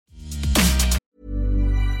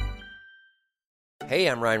Hey,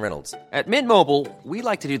 I'm Ryan Reynolds. At Mint Mobile, we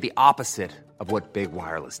like to do the opposite of what Big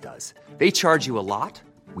Wireless does. They charge you a lot,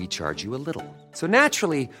 we charge you a little. So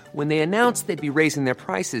naturally, when they announced they'd be raising their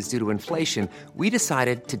prices due to inflation, we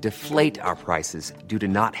decided to deflate our prices due to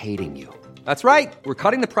not hating you. That's right. We're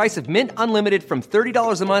cutting the price of Mint Unlimited from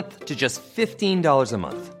 $30 a month to just $15 a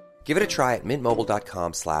month. Give it a try at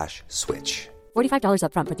mintmobile.com/switch. $45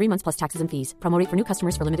 up front for 3 months plus taxes and fees. Promo rate for new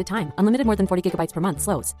customers for limited time. Unlimited more than 40 gigabytes per month.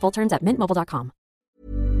 Slows full terms at mintmobile.com.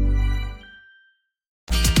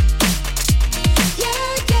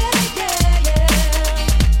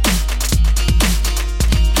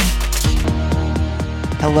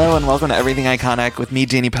 Hello and welcome to Everything Iconic with me,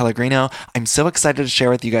 Danny Pellegrino. I'm so excited to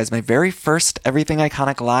share with you guys my very first Everything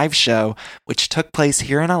Iconic live show, which took place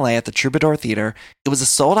here in LA at the Troubadour Theater. It was a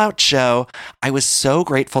sold-out show. I was so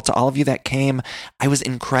grateful to all of you that came. I was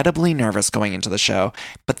incredibly nervous going into the show,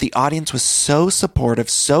 but the audience was so supportive,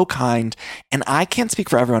 so kind, and I can't speak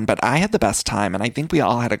for everyone, but I had the best time, and I think we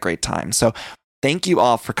all had a great time. So thank you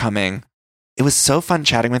all for coming. It was so fun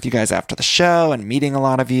chatting with you guys after the show and meeting a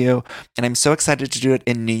lot of you. And I'm so excited to do it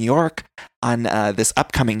in New York on this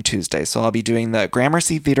upcoming Tuesday. So I'll be doing the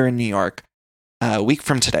Gramercy Theater in New York a week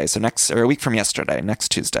from today. So a week from yesterday, next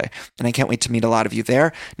Tuesday. And I can't wait to meet a lot of you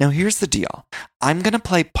there. Now, here's the deal. I'm going to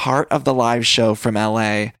play part of the live show from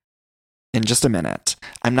LA in just a minute.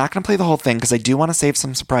 I'm not going to play the whole thing because I do want to save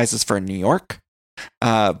some surprises for New York.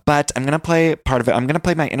 But I'm going to play part of it. I'm going to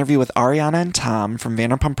play my interview with Ariana and Tom from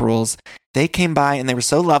Vanderpump Rules. They came by and they were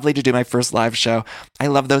so lovely to do my first live show. I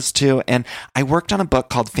love those two. And I worked on a book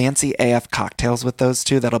called Fancy AF Cocktails with those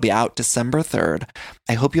two that'll be out December 3rd.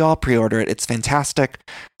 I hope you all pre-order it. It's fantastic.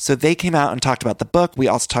 So they came out and talked about the book. We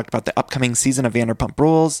also talked about the upcoming season of Vanderpump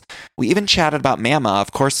Rules. We even chatted about Mama.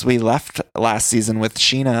 Of course, we left last season with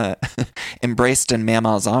Sheena embraced in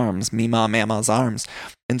Mama's arms, Mama's arms.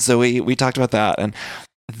 And so we talked about that. And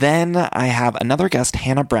then I have another guest,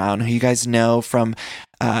 Hannah Brown, who you guys know from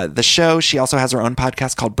the show. She also has her own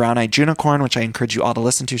podcast called Brown Eyed Unicorn, which I encourage you all to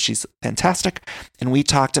listen to. She's fantastic. And we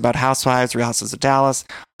talked about Housewives, Real Housewives of Dallas,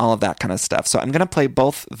 all of that kind of stuff. So I'm going to play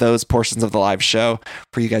both those portions of the live show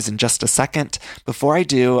for you guys in just a second. Before I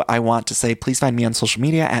do, I want to say please find me on social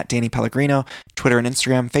media at Danny Pellegrino, Twitter and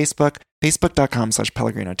Instagram, Facebook,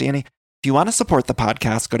 facebook.com/Pellegrino Danny. If you want to support the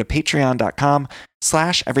podcast, go to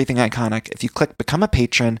patreon.com/everythingiconic. If you click become a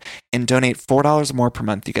patron and donate $4 or more per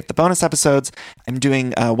month, you get the bonus episodes. I'm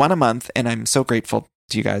doing one a month, and I'm so grateful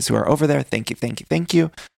to you guys who are over there. Thank you, thank you, thank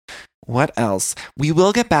you. What else? We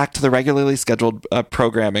will get back to the regularly scheduled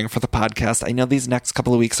programming for the podcast. I know these next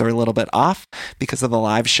couple of weeks are a little bit off because of the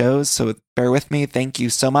live shows, so bear with me. Thank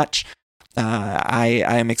you so much. I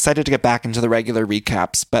am excited to get back into the regular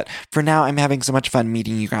recaps, but for now I'm having so much fun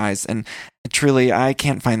meeting you guys, and truly I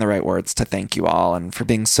can't find the right words to thank you all and for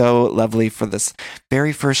being so lovely for this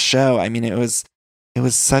very first show. I mean, it was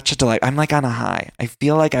such a delight. I'm like on a high. I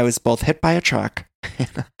feel like I was both hit by a truck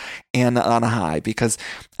and on a high because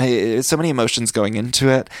so many emotions going into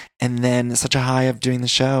it, and then such a high of doing the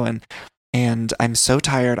show, and I'm so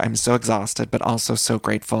tired, I'm so exhausted, but also so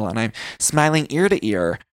grateful, and I'm smiling ear to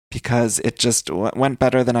ear because it just went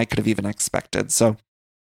better than I could have even expected. So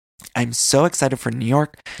I'm so excited for New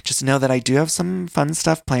York. Just know that I do have some fun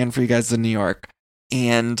stuff planned for you guys in New York.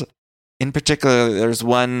 And in particular, there's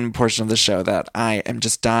one portion of the show that I am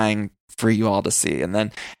just dying for you all to see. And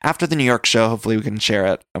then after the New York show, hopefully we can share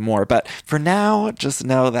it more. But for now, just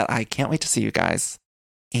know that I can't wait to see you guys.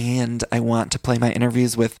 And I want to play my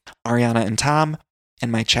interviews with Ariana and Tom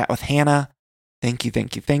and my chat with Hannah. Thank you,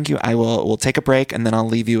 thank you, thank you. We'll take a break and then I'll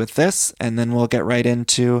leave you with this, and then we'll get right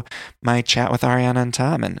into my chat with Ariana and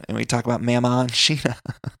Tom, and we talk about Mama and Sheena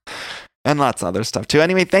and lots of other stuff too.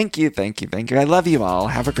 Anyway, thank you, thank you, thank you. I love you all.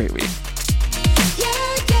 Have a great week.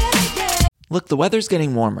 Look, the weather's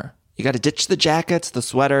getting warmer. You got to ditch the jackets, the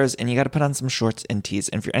sweaters, and you got to put on some shorts and tees.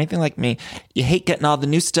 And if you're anything like me, you hate getting all the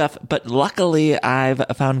new stuff. But luckily, I've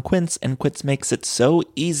found Quince, and Quince makes it so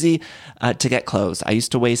easy to get clothes. I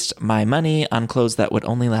used to waste my money on clothes that would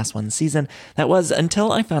only last one season. That was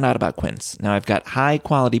until I found out about Quince. Now I've got high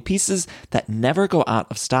quality pieces that never go out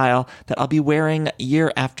of style that I'll be wearing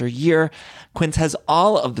year after year. Quince has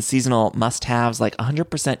all of the seasonal must-haves like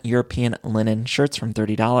 100% European linen shirts from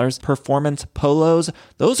 $30, performance polos.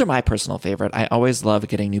 Those are my personal favorite. I always love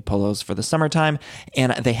getting new polos for the summertime,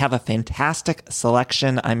 and they have a fantastic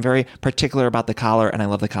selection. I'm very particular about the collar, and I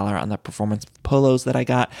love the collar on the performance polos that I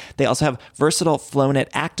got. They also have versatile flow-knit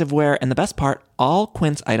activewear, and the best part, all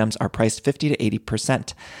Quince items are priced 50 to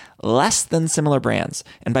 80% less than similar brands.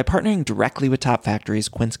 And by partnering directly with top factories,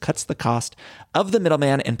 Quince cuts the cost of the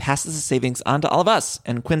middleman and passes the savings on to all of us.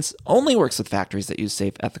 And Quince only works with factories that use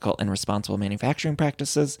safe, ethical, and responsible manufacturing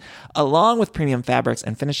practices, along with premium fabrics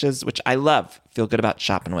and finishes, which I love. Feel good about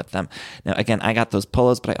shopping with them. Now, again, I got those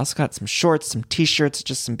polos, but I also got some shorts, some t-shirts,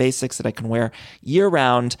 just some basics that I can wear year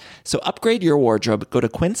round. So upgrade your wardrobe. Go to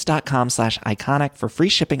quince.com/iconic for free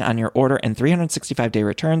shipping on your order and 365-day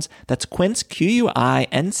returns. That's Quince,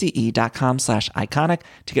 QUINCE.com/iconic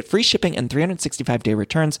to get free shipping and 365-day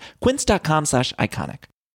returns. Quince.com/iconic.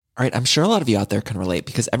 All right, I'm sure a lot of you out there can relate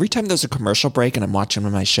because every time there's a commercial break and I'm watching one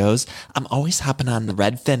of my shows, I'm always hopping on the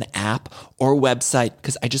Redfin app or website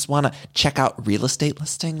because I just want to check out real estate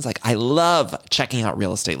listings. Like, I love checking out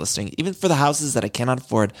real estate listings, even for the houses that I cannot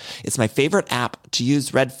afford. It's my favorite app to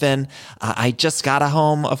use, Redfin. I just got a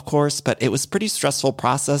home, of course, but it was a pretty stressful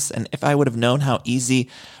process. And if I would have known how easy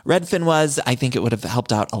Redfin was, I think it would have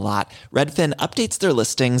helped out a lot. Redfin updates their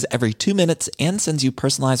listings every 2 minutes and sends you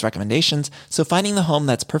personalized recommendations. So finding the home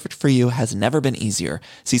that's perfect for you has never been easier.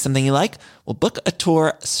 See something you like? Well, book a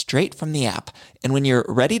tour straight from the app. And when you're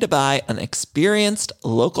ready to buy, an experienced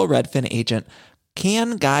local Redfin agent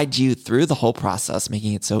can guide you through the whole process,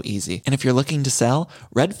 making it so easy. And if you're looking to sell,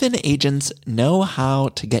 Redfin agents know how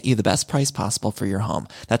to get you the best price possible for your home.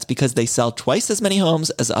 That's because they sell twice as many homes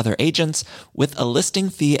as other agents with a listing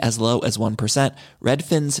fee as low as 1%.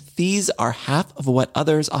 Redfin's fees are half of what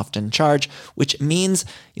others often charge, which means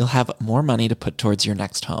you'll have more money to put towards your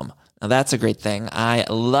next home. Now, that's a great thing. I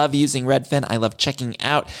love using Redfin. I love checking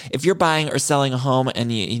out. If you're buying or selling a home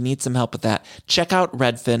and you need some help with that, check out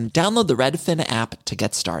Redfin. Download the Redfin app to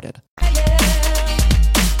get started. By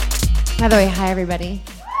the way, hi, everybody.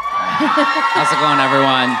 How's it going,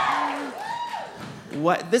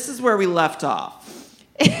 everyone? This is where we left off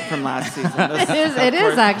from last season. It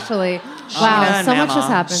is actually. Wow, so much has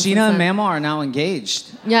happened. Sheena and Mama are now engaged.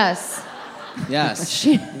 Yes. Yes.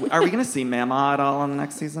 Are we going to see Mama at all in the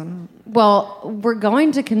next season? Well, we're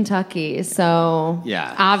going to Kentucky, so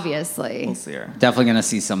yeah, obviously. We'll see her. Definitely going to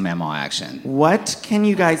see some Mama action. What can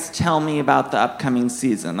you guys tell me about the upcoming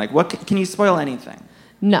season? Like, what can you spoil anything?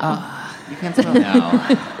 No. You can't spoil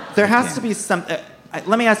No. There has to be some...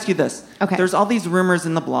 let me ask you this. Okay. There's all these rumors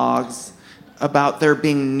in the blogs about there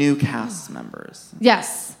being new cast members.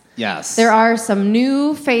 Yes. Yes. There are some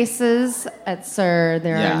new faces at SUR.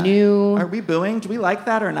 There are new... Are we booing? Do we like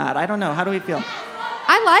that or not? I don't know. How do we feel?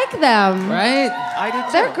 I like them. Right? I do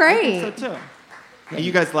too. They're great. I think so too. And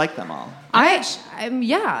you guys like them all.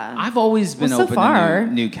 Yeah. I've always been so open far. to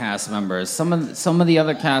new cast members. Some of the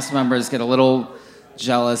other cast members get a little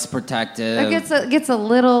jealous, protective. It gets a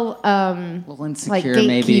little insecure, like gatekeepy.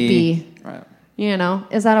 maybe. Right. You know,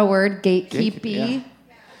 is that a word? Gatekeepy? Yeah.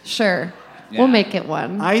 Sure. Yeah. We'll make it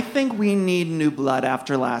one. I think we need new blood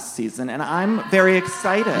after last season, and I'm very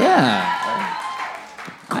excited. Yeah.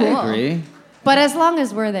 Cool. I agree. But as long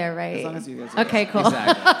as we're there, right? As long as you guys are Okay, cool.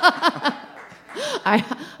 Exactly.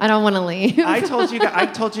 I don't want to leave. I told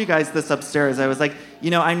you guys this upstairs. I was like,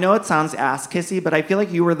 I know it sounds ass kissy, but I feel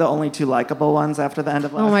like you were the only two likable ones after the end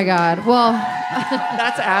of last. Oh my God. Well,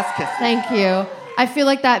 that's ass kissy. thank you. I feel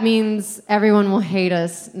like that means everyone will hate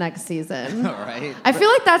us next season. All right. I feel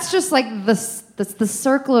like that's just like the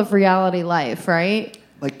circle of reality life, right?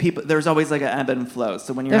 Like people, there's always like an ebb and flow.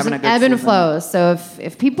 So when you're There's having an a good ebb and season, flow. So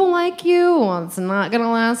if people like you, well, it's not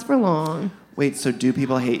gonna last for long. Wait, so do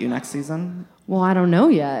people hate you next season? Well, I don't know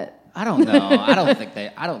yet. I don't know. I don't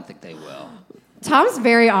think they will. Tom's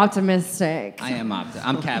very optimistic. I am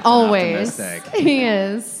I'm Captain Always. Optimistic. He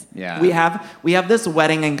is. Yeah. We have this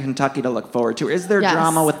wedding in Kentucky to look forward to. Is there Yes.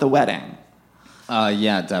 drama with the wedding?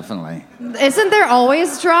 Yeah, definitely. Isn't there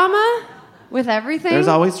always drama with everything? There's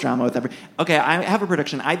always drama with every. Okay, I have a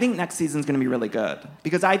prediction. I think next season's going to be really good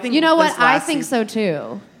because I think You know this what? I last think season- so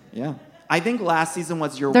too. Yeah, I think last season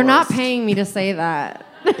was your. They're worst. not paying me to say that.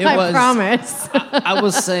 It I was- promise. I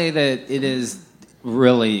will say that it is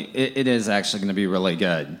really, it is actually going to be really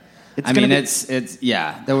good. It's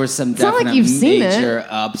yeah. There were some not like definite you've seen it. major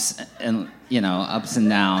ups and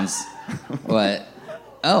downs. But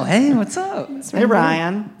hey, what's up? Hey,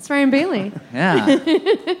 Ryan. It's Ryan Bailey. Yeah,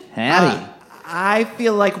 Hattie. I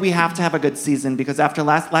feel like we have to have a good season because after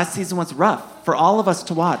last season was rough for all of us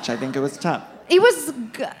to watch. I think it was tough. It was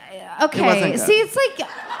okay. wasn't good. See, it's like.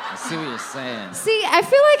 I see what you're saying. See, I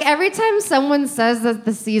feel like every time someone says that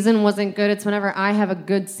the season wasn't good, it's whenever I have a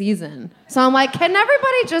good season. So I'm like, can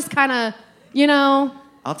everybody just kind of,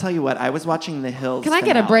 I'll tell you what. I was watching The Hills. can I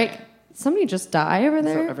get a finale. break? somebody just die over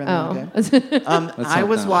there? everything okay. I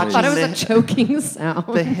was watching I thought it was a choking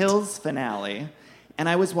sound. the Hills finale, and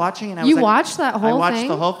I was watching, and I was You like, watched that whole I watched thing?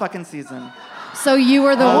 the whole fucking season. So you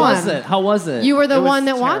were the How one. was it? How was it? You were the It was one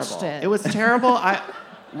that terrible. watched it. It was terrible.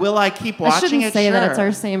 Will I keep I watching shouldn't it? say that Sure. it's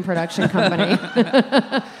our same production company.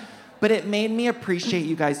 But it made me appreciate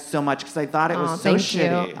you guys so much because I thought it was so thank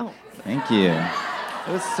shitty. you. Oh, Thank you.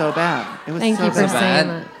 It was so bad. It was thank so you for bad. saying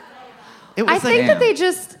bad. that. It was I like, think that they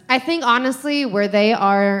just, I think honestly, where they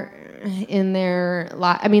are in their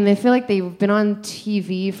life, I mean, they feel like they've been on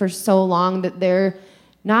TV for so long that they're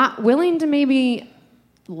not willing to maybe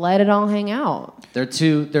let it all hang out. They're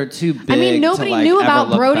too big. I mean, nobody to, like, knew ever about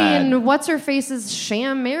look Brody bad. and what's-her-face's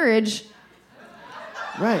sham marriage.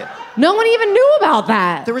 right. No one even knew about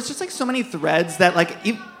that. There was just like so many threads that like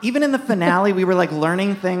even in the finale we were like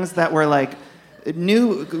learning things that were like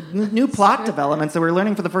new plot developments that we were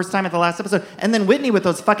learning for the first time at the last episode. And then Whitney with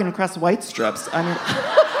those fucking Crest White strips. I mean,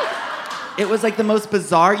 it was like the most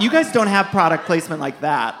bizarre. You guys don't have product placement like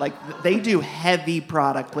that. Like they do heavy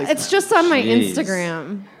product placement. It's just on my Jeez.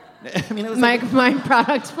 Instagram. I mean, it was My like,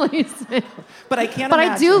 product placement. but I can't. But I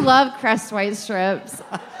imagine. do love Crest White strips.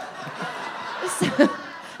 So,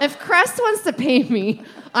 if Crest wants to pay me,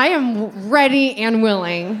 I am ready and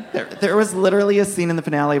willing. There was literally a scene in the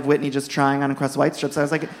finale of Whitney just trying on Crest White strips. I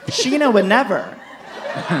was like, Sheena would never.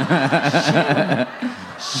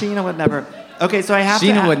 Sheena would never. Okay, so I have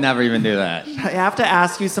Sheena to. would never even do that. I have to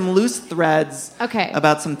ask you some loose threads. Okay.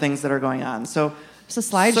 About some things that are going on. So, It's a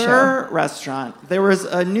slideshow. Sir Restaurant. There was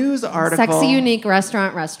a news article. Sexy, unique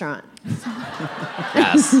restaurant.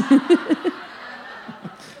 Yes.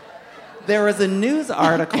 There was a news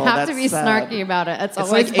I article have that to be said, snarky about it. It's It's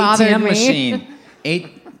always like bothered ATM me. machine.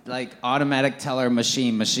 Like automatic teller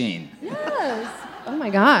machine. Yes. Oh my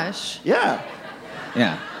gosh. Yeah.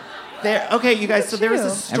 Yeah. There. Okay, you guys. So there was a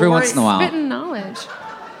True. story. Every once in a while. Spitting knowledge.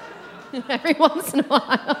 Every once in a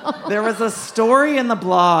while. There was a story in the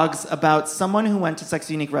blogs about someone who went to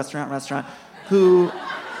Sexy Unique Restaurant who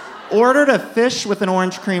ordered a fish with an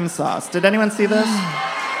orange cream sauce. Did anyone see this?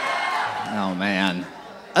 Oh man.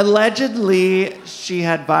 Allegedly, she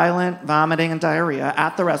had violent vomiting and diarrhea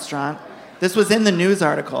at the restaurant. This was in the news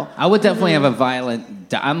article. I would definitely have a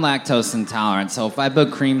violent. I'm lactose intolerant, so if I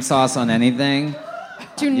put cream sauce on anything,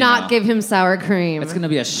 Do not know. give him sour cream. it's gonna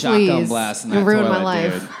be a shotgun Please. blast in You'll that ruin toilet, my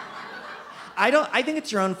life. dude. I think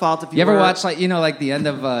it's your own fault if you You ever were- watch like like the end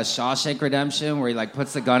of Shawshank Redemption where he like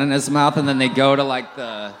puts the gun in his mouth and then they go to like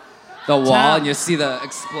the wall and you see the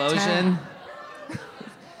explosion?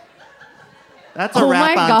 That's a Oh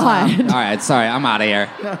wrap my on God. time. All right, sorry, I'm out of here.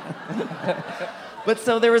 But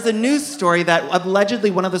so there was a news story that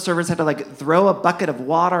allegedly one of the servers had to like throw a bucket of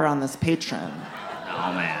water on this patron.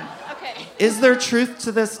 Oh man. Okay. Is there truth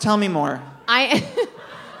to this? Tell me more. I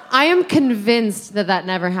am convinced that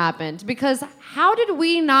never happened because how did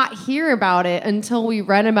we not hear about it until we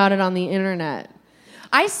read about it on the internet?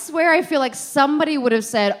 I swear I feel like somebody would have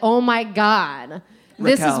said, "Oh my God,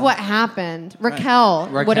 this is Raquel. what happened." Raquel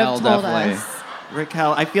would Raquel, have told definitely. us.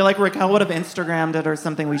 Raquel, I feel like Raquel would have Instagrammed it or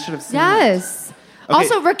something. We should have seen it. Yes. Okay.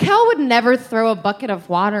 Also, Raquel would never throw a bucket of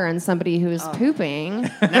water on somebody who's pooping.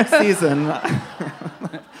 Next season,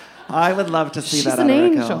 I would love to see She's that an out of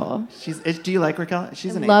angel. Raquel. Do you like Raquel?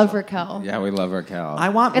 She's an Love angel. Raquel. Yeah, we love Raquel. I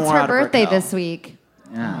want It's more her out of birthday Raquel. this week.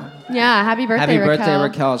 yeah. Yeah, happy birthday, Happy Raquel. birthday,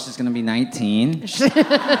 Raquel. She's gonna be 19.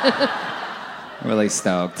 Really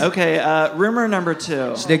stoked. Okay, rumor number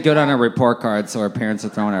 2. She did good on her report card, so her parents are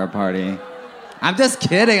throwing her a party. I'm just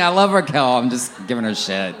kidding. I love Raquel. I'm just giving her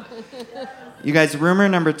shit. You guys, rumor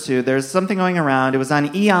number 2. There's something going around. It was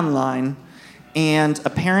on E! And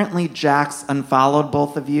apparently Jax unfollowed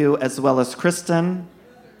both of you as well as Kristen.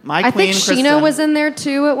 My I queen, think Kristen. Sheena was in there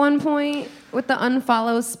too at one point with the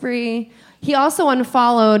unfollow spree. He also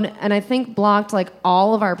unfollowed and I think blocked like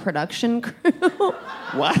all of our production crew.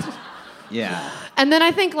 What? Yeah. And then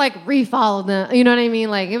I think like refollowed them. You know what I mean?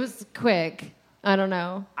 Like it was quick. I don't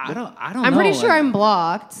know. I don't I'm know. pretty sure like- I'm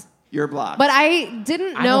blocked. You're blocked. But I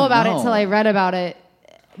didn't I know don't about know. it till I read about it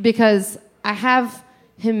because I have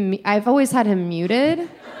him. I've always had him muted.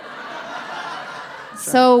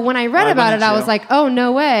 So when I read Why about it, wouldn't I you? was like, "Oh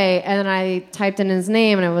no way!" And then I typed in his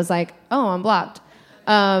name, and it was like, "Oh, I'm blocked."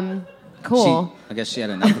 Cool. I guess she had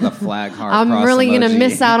enough of the flag heart. I'm cross really gonna emoji.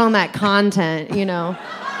 miss out on that content, you know.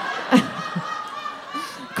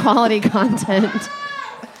 Quality content.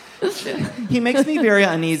 He makes me very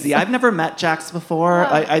uneasy. I've never met Jax before.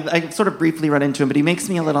 I sort of briefly run into him, but he makes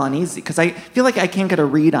me a little uneasy because I feel like I can't get a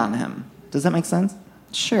read on him. Does that make sense?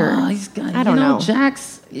 Sure. Oh, he's got, I don't know.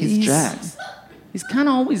 Jax. He's Jax. He's kind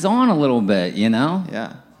of always on a little bit, you know?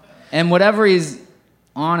 Yeah. And whatever he's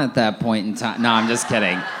on at that point in time. No, I'm just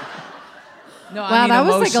kidding. No, Wow, that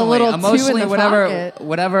was like a little two in emotionally, the whatever, pocket.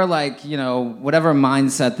 whatever, like, you know, whatever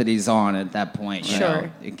mindset that he's on at that point. You Sure. know,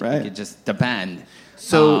 it could just depend.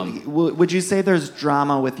 So, would you say there's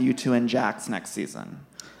drama with you two and Jax next season?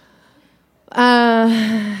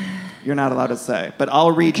 You're not allowed to say, but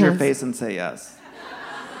I'll read your face and say yes.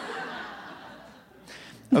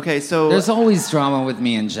 Okay, so There's always drama with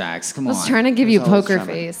me and Jax. Come I on. was trying to give you There's always poker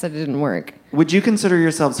drama. face. That didn't work. would you consider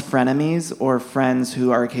yourselves frenemies or friends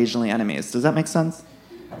who are occasionally enemies? Does that make sense?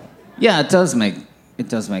 Yeah, it does make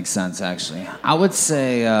sense actually. I would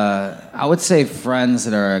say friends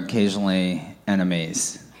that are occasionally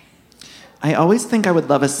enemies. I always think I would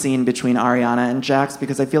love a scene between Ariana and Jax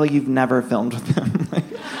because I feel like you've never filmed with them.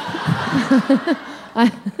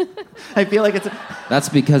 I feel like it's. That's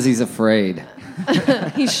because he's afraid.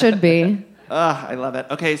 He should be. I love it.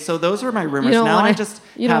 Okay, so those were my rumors. You don't Now I want just to.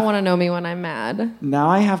 You don't want to know me when I'm mad. Now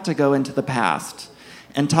I have to go into the past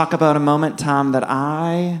and talk about a moment, Tom, that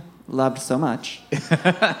I loved so much.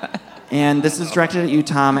 And this is directed at you,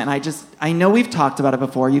 Tom. And I know we've talked about it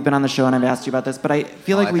before. You've been on the show and I've asked you about this, but I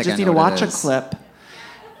feel like I we think just I need know to what it watch a is. clip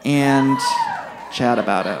and chat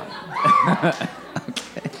about it.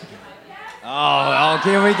 Oh,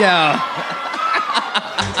 here we go.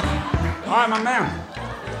 All right, my man.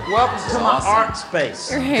 Welcome to my art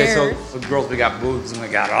space. Your hair. Okay, so for girls, we got boobs and we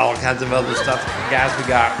got all kinds of other stuff. For guys, we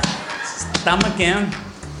got stomach in,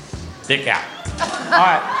 dick out. All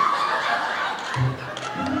right.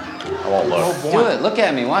 I won't look. Do it. Look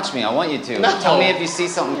at me. Watch me. I want you to. Tell me if you see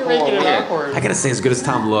something cool or weird. I gotta say, as good as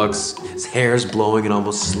Tom looks, his hair's blowing in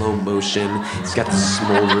almost slow motion. He's got the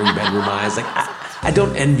smoldering bedroom eyes. Like, I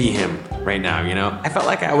don't envy him right now, you know? I felt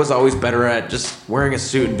like I was always better at just wearing a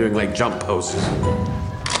suit and doing, like, jump poses. Looks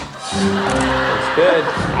good.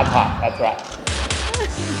 I'll pop. That's right.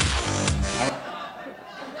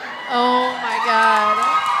 Oh my God.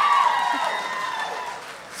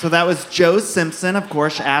 So that was Joe Simpson, of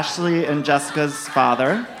course, Ashley and Jessica's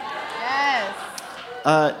father.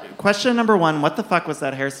 Yes. Question number one, what the fuck was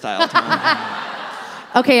that hairstyle, Tom?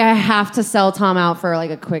 Okay, I have to sell Tom out for like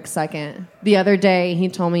a quick second. The other day, he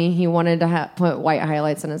told me he wanted to put white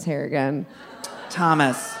highlights in his hair again.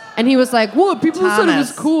 Thomas. And he was like, "What? People said it was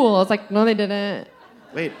Thomas. cool." I was like, "No, they didn't."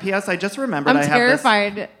 Wait, P.S. I just remembered I'm I have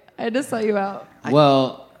terrified. I had to sell you out.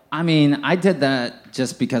 Well, I mean, I did that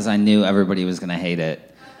just because I knew everybody was gonna hate it.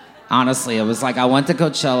 Honestly, it was like I went to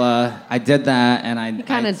Coachella, I did that, and I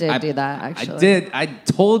kinda did do that, actually. I did. I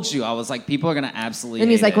told you, I was like, people are gonna absolutely. And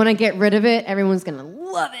he's hate like, it. "When I get rid of it, everyone's gonna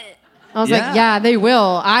love it." I was Yeah. like, "Yeah, they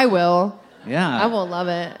will. I will. Yeah, I will love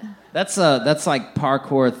it." That's like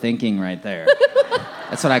parkour thinking right there.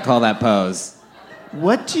 That's what I call that pose. this.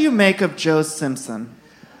 What do you make of Joe Simpson?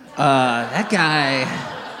 That guy,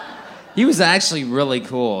 he was actually really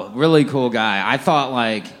cool guy. I thought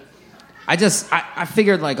like, I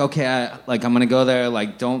figured like, okay, I'm gonna go there.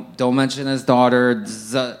 Like, don't mention his daughter.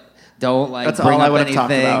 Don't like That's bring all I up would've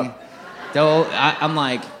talked anything.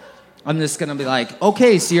 about. I'm just gonna be like,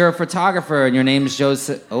 okay, so you're a photographer and your name's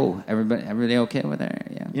Joseph. Oh, everybody okay over there?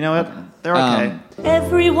 Yeah. You know what? They're okay.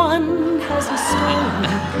 Everyone has a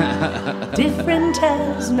story, different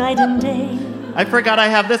as night and day. I forgot I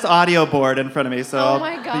have this audio board in front of me, so Oh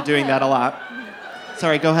my I'll God. be doing that a lot.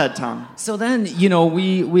 Sorry, go ahead, Tom. So then, you know,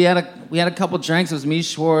 we had a couple drinks. It was me,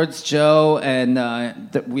 Schwartz, Joe, and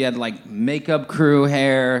we had like makeup crew,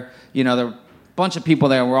 hair. You know, there were a bunch of people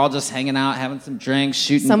there. We're all just hanging out, having some drinks,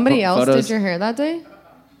 shooting. Somebody else photos. did your hair that day?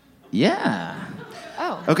 Yeah.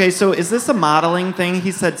 Oh. Okay, so is this a modeling thing?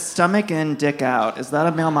 He said stomach in, dick out. Is that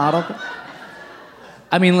a male model?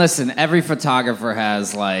 I mean, listen. Every photographer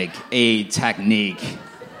has like a technique.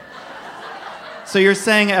 So you're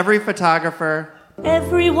saying every photographer...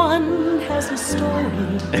 Everyone has a story,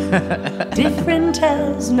 different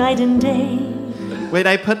as night and day. Wait,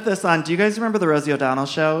 I put this on. Do you guys remember the Rosie O'Donnell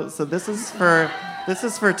show? So this is for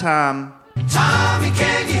Tom. Tommy,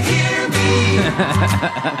 can you hear me?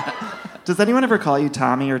 Does anyone ever call you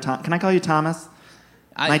Tommy or Tom? Can I call you Thomas?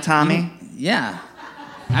 My Tommy? Yeah.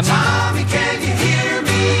 I mean, Tommy, can you hear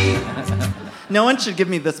me? No one should give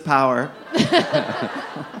me this power.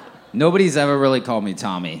 nobody's ever really called me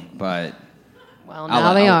Tommy, but Well,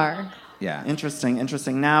 now they are. yeah. Interesting.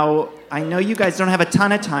 Now, I know you guys don't have a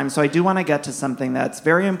ton of time, so I do want to get to something that's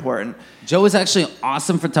very important. Joe was actually an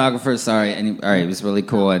awesome photographer. Sorry, and he was really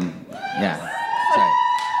cool, and yeah. Sorry.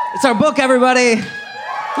 It's our book, everybody.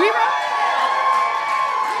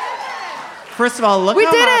 First of all, look We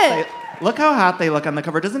how did hot it! look how hot they look on the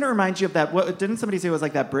cover. Doesn't it remind you of that? What, didn't somebody say it was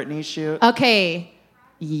like that Britney shoot? Okay.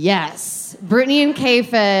 Yes. Brittany and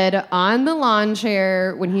K-Fed on the lawn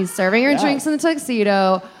chair when he's serving her drinks in the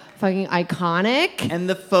tuxedo. Fucking iconic. And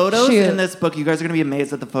the photos Shoot. in this book, you guys are going to be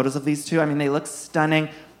amazed at the photos of these two. I mean, they look stunning.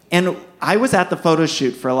 And I was at the photo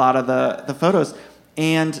shoot for a lot of the photos.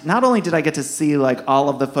 And not only did I get to see like all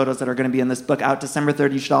of the photos that are going to be in this book out December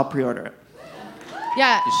 3rd, you should all pre-order it.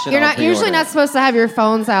 Yeah, should you're all not usually pre-order not it. supposed to have your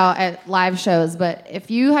phones out at live shows, but if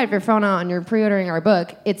you have your phone out and you're pre-ordering our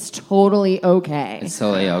book, it's totally okay. It's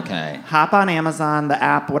totally okay. Hop on Amazon, the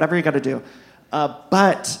app, whatever you got to do.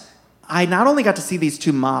 But I not only got to see these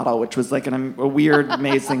two model, which was like a weird,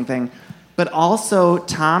 amazing thing, but also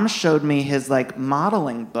Tom showed me his like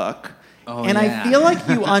modeling book. Oh, and yeah. I feel like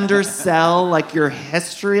you undersell like your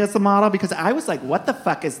history as a model because I was like, what the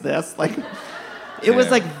fuck is this? Like, it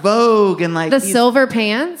was like Vogue and like The these- silver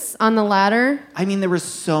pants on the ladder. I mean, there were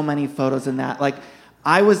so many photos in that. Like,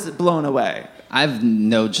 I was blown away. I've,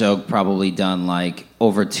 no joke, probably done like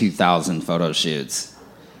over 2,000 photo shoots.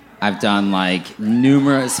 I've done like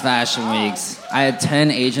numerous fashion weeks. I had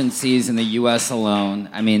 10 agencies in the U.S. alone.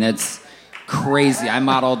 I mean, it's crazy. I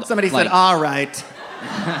modeled. Somebody like, said, all right.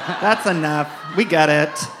 That's enough. We get it.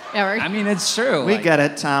 Yeah, I mean, it's true. We Like, get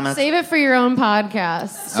it, Thomas. save it for your own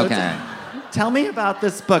podcast. Okay. Tell me about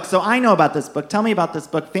this book. So I know about this book. Tell me about this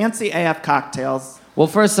book, Fancy AF Cocktails. Well,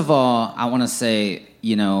 first of all, I want to say,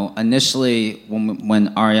 initially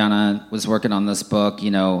when Ariana was working on this book,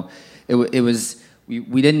 it was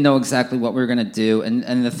we didn't know exactly what we were gonna do,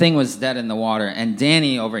 and the thing was dead in the water. And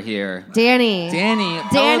Danny over here, Danny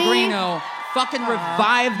Pellegrino, fucking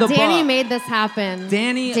revived the book. Danny made this happen.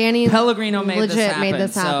 Danny Pellegrino made legit this happen. made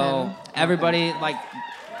this happen. So everybody,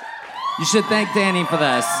 you should thank Danny for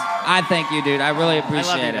this. I thank you, dude. I really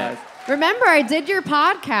appreciate it. Remember, I did your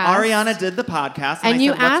podcast. Ariana did the podcast, And I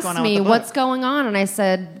you said, what's asked going on me with the what's book? going on, and I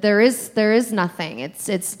said there is nothing.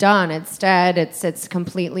 It's done. It's dead. It's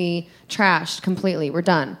completely trashed. Completely, we're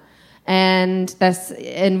done. And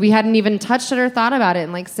we hadn't even touched it or thought about it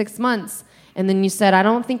in like 6 months. And then you said, I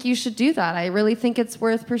don't think you should do that. I really think it's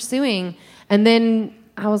worth pursuing. And then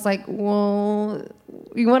I was like, well,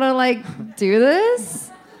 you want to do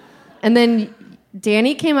this? And then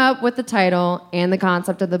Danny came up with the title and the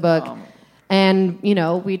concept of the book. And,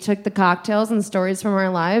 we took the cocktails and stories from our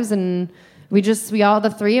lives, and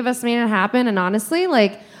the three of us made it happen. And honestly,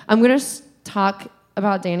 I'm going to talk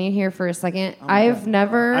about Danny here for a second. I've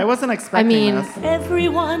never... I wasn't expecting this.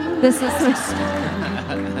 Everyone This is has a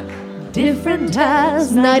story, different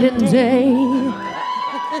as night and day.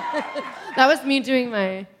 That was me doing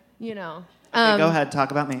my, Okay, go ahead,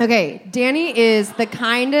 talk about me. Okay, Danny is the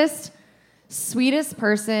kindest, sweetest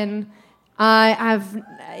person. I've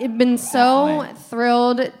been so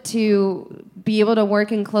thrilled to be able to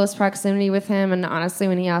work in close proximity with him. And honestly,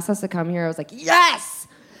 when he asked us to come here, I was like, yes!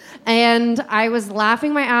 And I was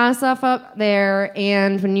laughing my ass off up there.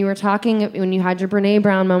 And when you were talking, when you had your Brene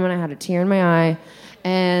Brown moment, I had a tear in my eye.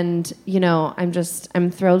 And, I'm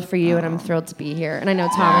thrilled for you, and I'm thrilled to be here. And I know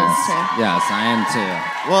Tom is too. Yes, I am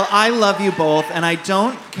too. Well, I love you both, and I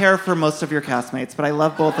don't care for most of your castmates, but I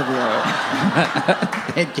love both of you.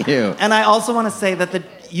 Thank you. And I also want to say that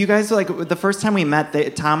you guys were the first time we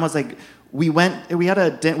met. Tom was like, we went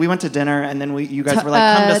to dinner, and then you guys were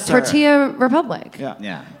like, come to Sir. Tortilla Republic.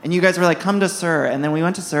 Yeah. And you guys were like, come to Sir, and then we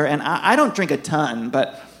went to Sir, and I don't drink a ton,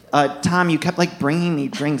 but Tom, you kept bringing me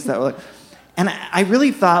drinks that were and I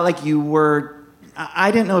really thought you were.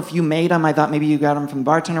 I didn't know if you made them. I thought maybe you got them from the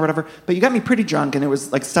bartender or whatever. But you got me pretty drunk, and it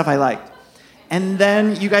was stuff I liked. And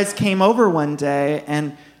then you guys came over one day,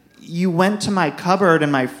 and you went to my cupboard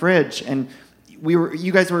and my fridge, and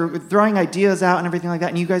you guys were throwing ideas out and everything like that.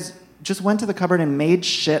 And you guys just went to the cupboard and made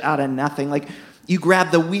shit out of nothing. You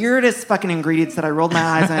grabbed the weirdest fucking ingredients that I rolled my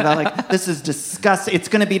eyes and I thought, this is disgusting. It's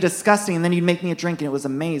going to be disgusting. And then you'd make me a drink, and it was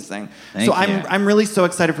amazing. Thank so you. I'm really so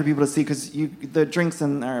excited for people to see because the drinks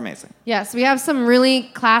in there are amazing. Yes, we have some really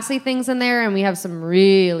classy things in there, and we have some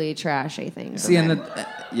really trashy things. See, in and there,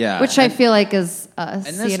 yeah. which I feel like is us.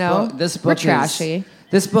 And this book we're is- trashy.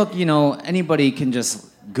 This book, anybody can just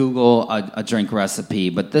Google a drink recipe,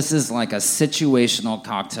 but this is like a situational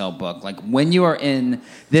cocktail book. When you are in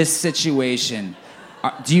this situation,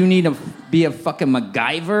 do you need to be a fucking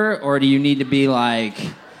MacGyver, or do you need to be a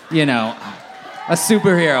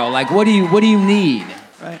superhero? What do you need?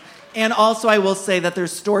 Right. And also, I will say that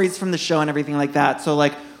there's stories from the show and everything like that. So,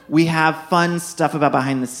 we have fun stuff about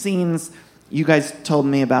behind the scenes. You guys told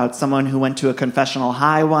me about someone who went to a confessional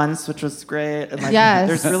high once, which was great. And Yes.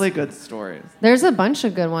 There's really good stories. There's a bunch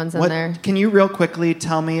of good ones in there. Can you real quickly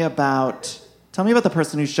tell me about the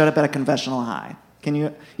person who showed up at a confessional high? Can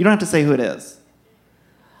you? You don't have to say who it is.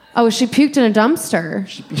 Oh, she puked in a dumpster.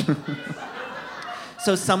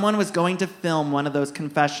 So someone was going to film one of those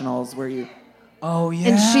confessionals where you... Oh,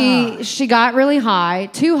 yeah. And she got really high,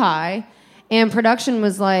 too high, and production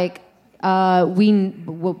was like, we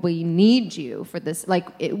need you for this. Like,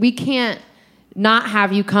 we can't not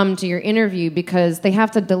have you come to your interview because they have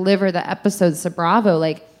to deliver the episodes to Bravo.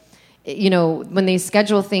 Like, you know, when they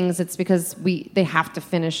schedule things, it's because they have to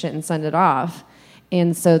finish it and send it off.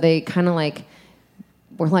 And so they kind of like...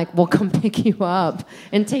 We're like, we'll come pick you up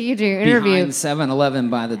and take you to your interview. Behind 7-Eleven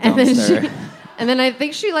by the dumpster. And then I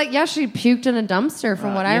think she puked in a dumpster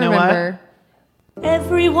from what I remember. What?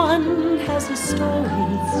 Everyone has a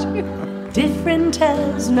story, different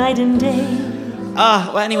as night and day.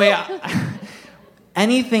 Well, anyway,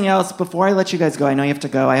 anything else before I let you guys go? I know you have to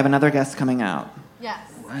go. I have another guest coming out. Yes.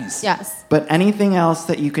 Nice. Yes. But anything else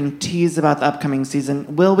that you can tease about the upcoming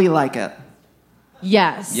season? Will we like it?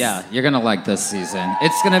 Yes. Yeah, you're going to like this season.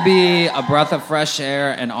 It's going to be a breath of fresh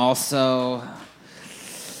air and also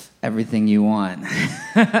everything you want.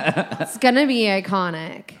 It's going to be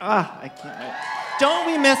iconic. I can't. Don't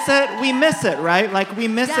we miss it? We miss it, right? Like, we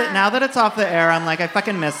miss it. Now that it's off the air, I'm like, I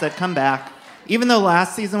fucking miss it. Come back. Even though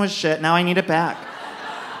last season was shit, now I need it back.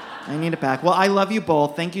 Well, I love you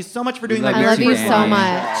both. Thank you so much for doing my I love you first so podcast.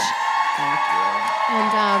 much.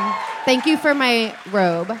 And thank you for my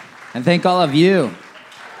robe. And thank all of you.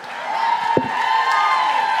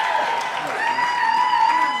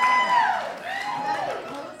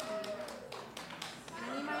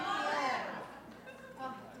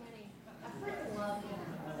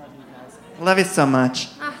 Love you so much.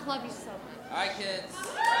 I love you so much. Hi, kids.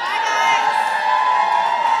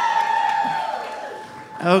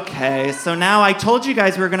 Okay, so now I told you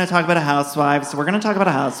guys we were going to talk about Housewives, so we're going to talk about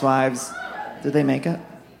Housewives. Did they make it?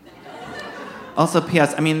 Also,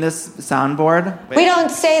 P.S., I mean, this soundboard... We don't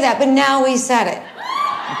say that, but now we said it.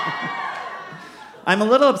 I'm a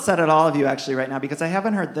little upset at all of you, actually, right now, because I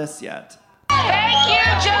haven't heard this yet. Thank you,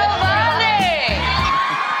 Giovanni!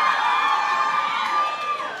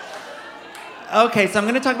 Okay, so I'm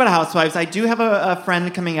going to talk about Housewives. I do have a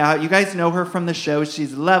friend coming out. You guys know her from the show.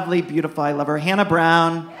 She's lovely, beautiful. I love her. Hannah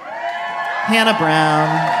Brown. Hannah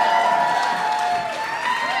Brown.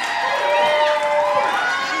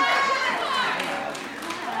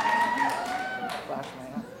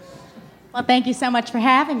 Well, thank you so much for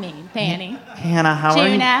having me, Danny. Hannah, how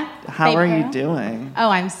Juna, are you girl. doing? Oh,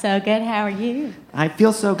 I'm so good. How are you? I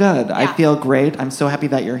feel so good. Yeah. I feel great. I'm so happy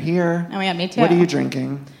that you're here. Oh, yeah, me too. What are you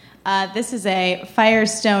drinking? This is a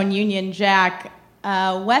Firestone Union Jack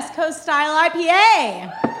West Coast style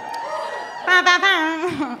IPA.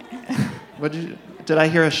 Did I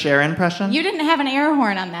hear a Cher impression? You didn't have an air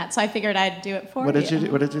horn on that, so I figured I'd do it for What you. did you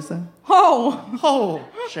do? What did you say? Ho!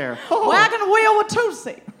 Cher. Wagon wheel with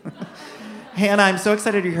Tootsie. Hannah, I'm so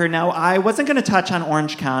excited you're here. Now, I wasn't going to touch on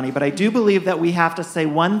Orange County, but I do believe that we have to say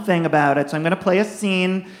one thing about it. So I'm going to play a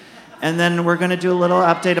scene, and then we're going to do a little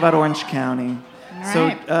update about Orange County. All So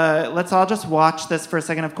right. let's all just watch this for a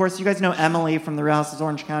second. Of course, you guys know Emily from The Real Houses of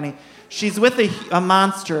Orange County. She's with a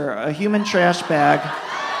monster, a human trash bag.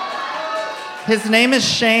 His name is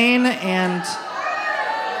Shane, and...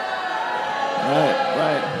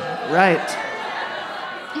 Right.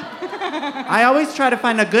 I always try to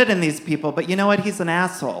find a good in these people, but you know what? He's an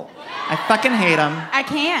asshole. I fucking hate him. I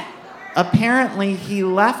can't. Apparently, he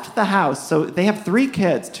left the house. So they have 3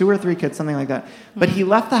 kids, 2 or 3 kids, something like that. But he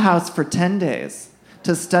left the house for 10 days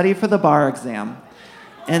to study for the bar exam.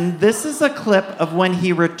 And this is a clip of when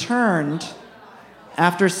he returned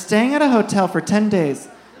after staying at a hotel for 10 days.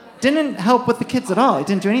 Didn't help with the kids at all. He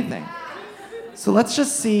didn't do anything. So let's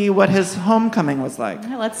just see what his homecoming was like.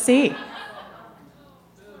 Well, let's see.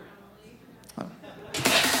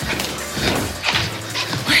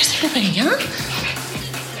 Where's everybody, huh?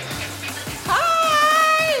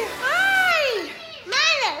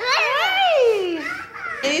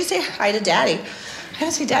 I need to say hi to Daddy. I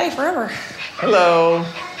haven't seen Daddy forever. Hello.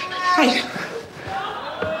 Hi.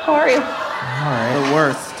 How are you? The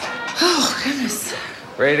worst. Oh, goodness.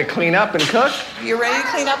 Ready to clean up and cook? You ready to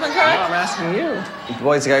clean up and No, cook? I'm asking you.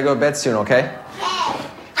 Boys, you gotta go to bed soon, okay?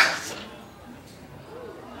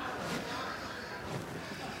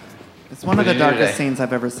 It's one of What the did you do darkest today? scenes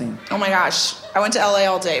I've ever seen. Oh my gosh. I went to LA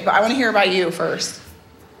all day, but I want to hear about you first.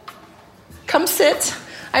 Come sit.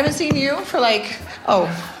 I haven't seen you for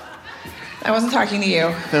I wasn't talking to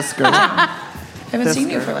you. Fisker. I haven't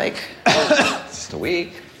seen you Fisker. for Just a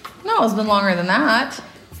week. No, it's been longer than that.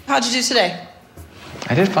 How'd you do today?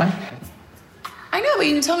 I did fine. I know, but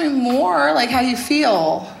you can tell me more. Like, how do you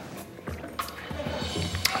feel?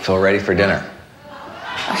 I feel ready for dinner.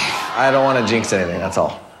 I don't want to jinx anything, that's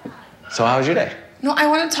all. So how was your day? No, I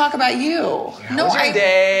want to talk about you. How was your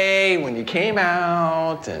day when you came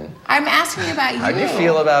out, and I'm asking you about you. how do you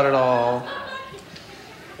feel about it all?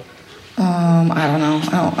 I don't know.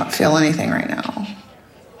 I don't feel anything right now.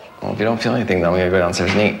 Well, if you don't feel anything, then I'm gonna go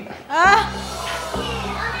downstairs and eat. I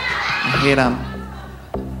hate him.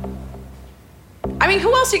 I mean,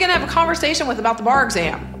 who else are you gonna have a conversation with about the bar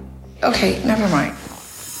exam? Okay, never mind.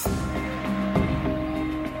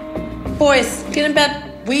 Boys, get in bed.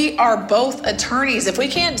 We are both attorneys. If we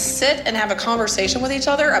can't sit and have a conversation with each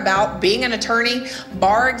other about being an attorney,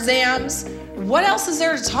 bar exams, what else is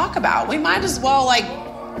there to talk about? We might as well, like,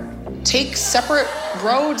 take separate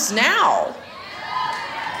roads now.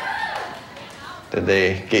 Did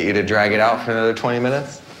they get you to drag it out for another 20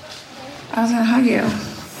 minutes? I was gonna hug you.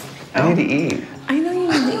 I need to eat. I know you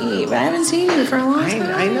need to eat, but I haven't seen you for a long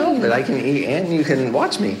time. I know, but I can eat and you can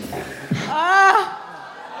watch me.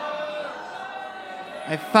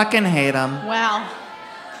 I fucking hate him. Wow.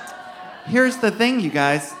 Here's the thing, you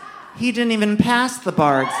guys. He didn't even pass the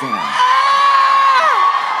bar exam.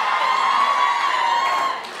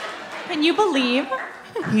 Can you believe?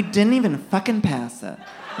 He didn't even fucking pass it.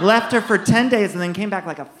 Left her for 10 days and then came back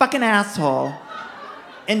like a fucking asshole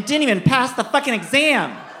and didn't even pass the fucking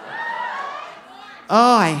exam.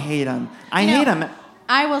 Oh, I hate him. I hate him.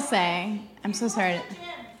 I will say, I'm so sorry.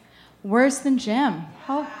 Worse than Jim.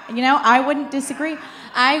 Oh, I wouldn't disagree.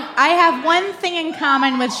 I have one thing in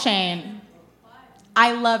common with Shane.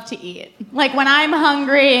 I love to eat. Like when I'm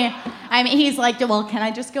hungry, he's like, well, can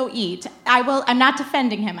I just go eat? I will. I'm not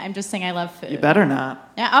defending him. I'm just saying I love food. You better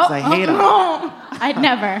not. Yeah. 'Cause I hate him. I'd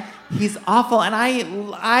never. He's awful, and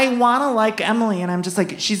I want to like Emily, and I'm just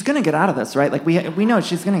like, she's gonna get out of this, right? Like we know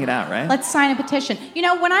she's gonna get out, right? Let's sign a petition.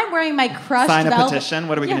 When I'm wearing my crushed sign a velvet... petition.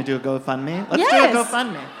 What are we gonna do? A GoFundMe? Let's Yes. do a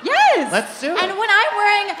GoFundMe. Yes. Let's do it. And when I'm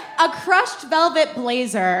wearing a crushed velvet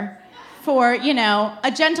blazer for,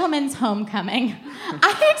 a gentleman's homecoming,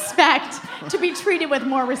 I expect to be treated with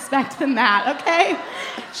more respect than that, okay?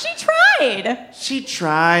 She tried. She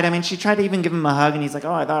tried. She tried to even give him a hug, and he's like,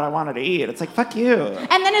 oh, I thought I wanted to eat. It's like, fuck you.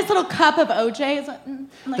 And then his little cup of OJ is like,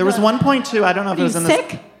 There was one point, too, I don't know if it was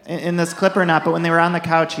sick? in this clip or not, but when they were on the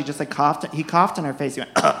couch, he just like coughed. He coughed in her face. He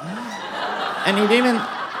went, ugh. And he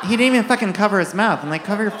didn't even fucking cover his mouth. I'm like,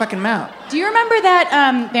 cover your fucking mouth. Do you remember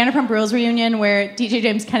that Vanderpump Rules reunion where DJ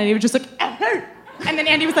James Kennedy was just like, and then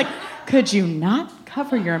Andy was like, could you not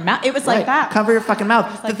cover your mouth? It was like that. Cover your fucking mouth.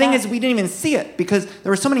 Like the thing that. is, we didn't even see it because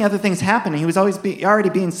there were so many other things happening. He was always already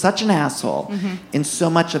being such an asshole in so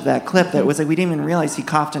much of that clip that it was like we didn't even realize he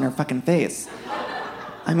coughed in her fucking face.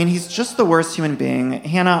 He's just the worst human being.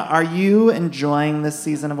 Hannah, are you enjoying this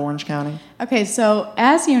season of Orange County? Okay, so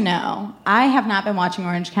as you know, I have not been watching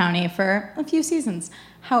Orange County for a few seasons.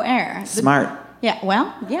 However... Smart.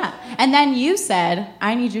 Yeah. And then you said,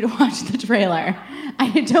 I need you to watch the trailer.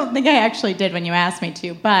 I don't think I actually did when you asked me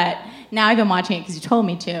to, but now I've been watching it because you told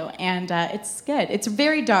me to, and it's good. It's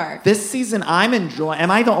very dark. This season, I'm enjoying... Am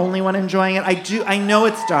I the only one enjoying it? I know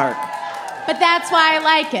it's dark. But that's why I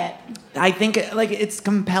like it. I think it's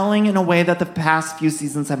compelling in a way that the past few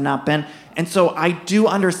seasons have not been. And so I do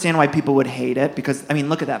understand why people would hate it because,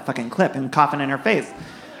 look at that fucking clip, him coughing in her face.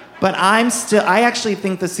 But I actually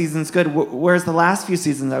think the season's good, whereas the last few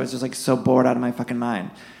seasons I was just like so bored out of my fucking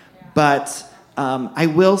mind. But I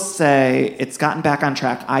will say it's gotten back on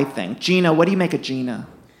track, I think. Gina, what do you make of Gina?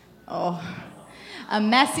 Oh, a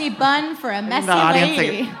messy bun for a messy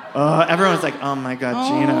lady. Everyone's like, oh my God,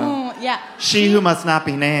 Gina. Yeah. She who must not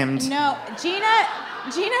be named. No,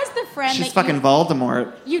 Gina's the friend She's that fucking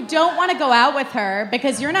Voldemort. You don't want to go out with her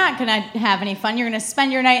because you're not going to have any fun. You're going to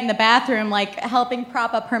spend your night in the bathroom like helping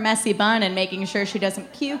prop up her messy bun and making sure she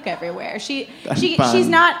doesn't puke everywhere. She's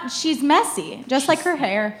messy, just like her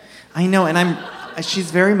hair. I know, and she's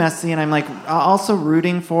very messy, and I'm like also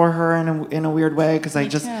rooting for her in a weird way because I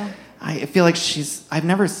feel like she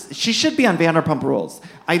should be on Vanderpump Rules.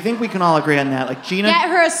 I think we can all agree on that. Like Gina, get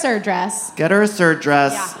her a serge dress. Get her a serge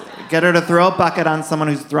dress. Yeah. Get her to throw a bucket on someone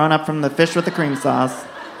who's thrown up from the fish with the cream sauce.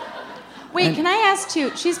 Wait, can I ask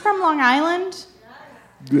too? She's from Long Island.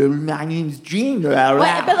 My name's Gina.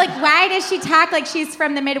 But why does she talk like she's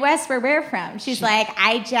from the Midwest where we're from? She's like,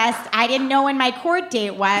 I didn't know when my court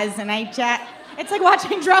date was, and it's like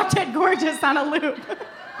watching Drop Dead Gorgeous on a loop.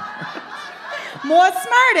 More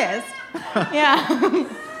smartest. Yeah.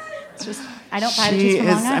 It's just, I don't buy that she's from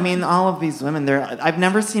Long Island. All of these women, I've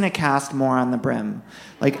never seen a cast more on the brim.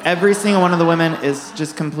 Like, every single one of the women is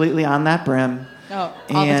just completely on that brim. Oh, all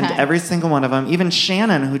the And time. every single one of them, even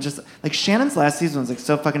Shannon, who just like Shannon's last season was like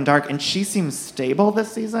so fucking dark, and she seems stable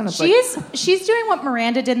this season. It's She's doing what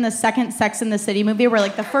Miranda did in the second Sex and the City movie, where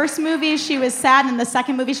like the first movie she was sad, and in the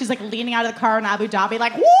second movie she's like leaning out of the car in Abu Dhabi,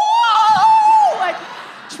 like whoa, like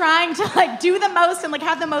trying to like do the most and like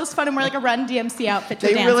have the most fun and wear like a Run DMC outfit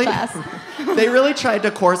to dance class. They really tried to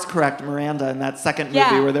course correct Miranda in that second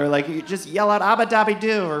movie where they're like, you just yell out Abu Dhabi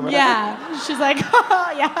do or whatever. Yeah, she's like,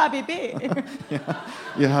 oh, yeah, habibi.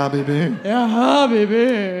 Yeah, baby. Yeah,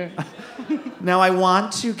 habibi. Now I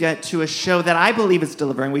want to get to a show that I believe is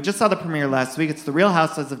delivering. We just saw the premiere last week. It's The Real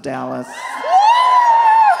Housewives of Dallas.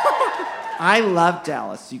 I love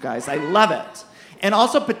Dallas, you guys. I love it. And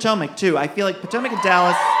also Potomac, too. I feel like Potomac and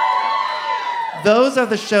Dallas, those are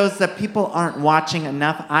the shows that people aren't watching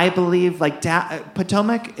enough. I believe, like,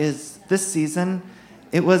 Potomac is, this season,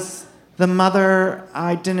 it was the mother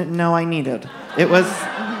I didn't know I needed. It was,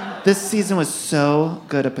 this season was so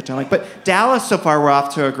good at Potomac. But Dallas, so far, we're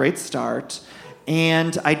off to a great start.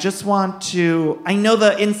 And I just want to, I know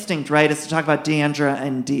the instinct, right, is to talk about Deandra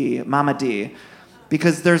and Dee, Mama D,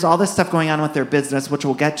 because there's all this stuff going on with their business, which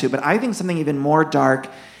we'll get to. But I think something even more dark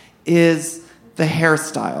is the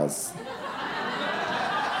hairstyles.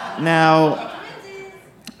 Now,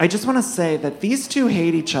 I just want to say that these two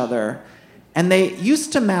hate each other, and they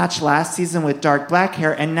used to match last season with dark black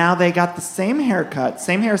hair, and now they got the same haircut,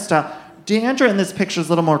 same hairstyle. Deandra in this picture is a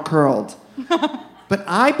little more curled. But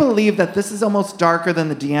I believe that this is almost darker than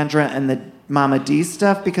the Deandra and the Mama D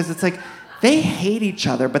stuff, because it's like, they hate each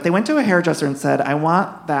other, but they went to a hairdresser and said, I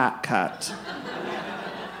want that cut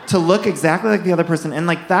to look exactly like the other person. And,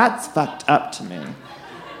 like, that's fucked up to me.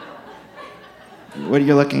 What are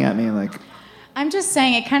you looking at me like? I'm just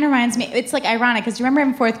saying, it kind of reminds me, it's like ironic, because you remember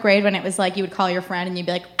in 4th grade when it was like you would call your friend and you'd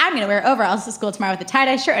be like, I'm going to wear overalls to school tomorrow with a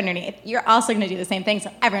tie-dye shirt underneath. You're also going to do the same thing, so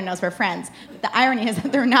everyone knows we're friends. But the irony is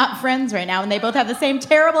that they're not friends right now, and they both have the same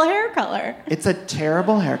terrible hair color. It's a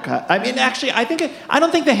terrible haircut. I mean, actually, I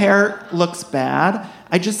don't think the hair looks bad.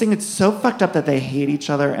 I just think it's so fucked up that they hate each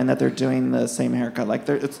other and that they're doing the same haircut. Like,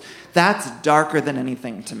 that's darker than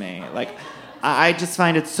anything to me. Like, I just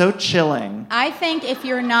find it so chilling. I think if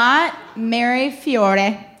you're not Mary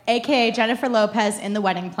Fiore, a.k.a. Jennifer Lopez in The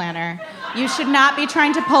Wedding Planner, you should not be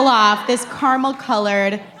trying to pull off this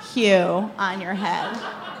caramel-colored hue on your head.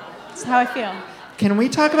 That's how I feel. Can we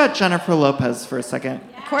talk about Jennifer Lopez for a second?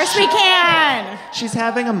 Of course we can! She's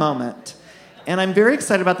having a moment. And I'm very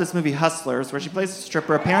excited about this movie, Hustlers, where she plays a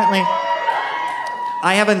stripper. Apparently,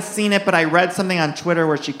 I haven't seen it, but I read something on Twitter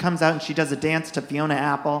where she comes out and she does a dance to Fiona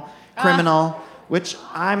Apple, Criminal, which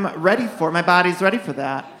I'm ready for. My body's ready for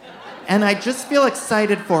that. And I just feel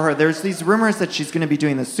excited for her. There's these rumors that she's going to be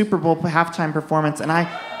doing the Super Bowl halftime performance, and I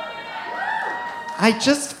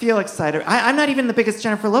just feel excited. I'm not even the biggest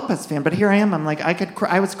Jennifer Lopez fan, but here I am. I'm like,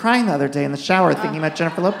 I was crying the other day in the shower thinking about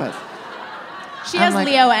Jennifer Lopez. She has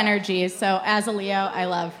Leo energy, so as a Leo, I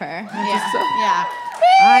love her. Yeah.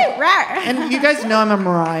 And you guys know I'm a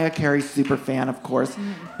Mariah Carey super fan, of course.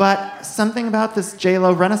 But something about this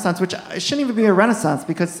J-Lo renaissance, which shouldn't even be a renaissance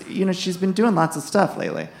because, you know, she's been doing lots of stuff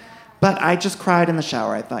lately. But I just cried in the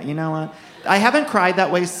shower. I thought, you know what? I haven't cried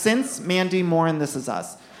that way since Mandy Moore in This Is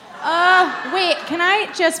Us. Wait, can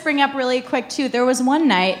I just bring up really quick, too? There was one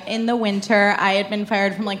night in the winter, I had been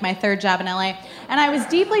fired from, like, my 3rd job in LA, and I was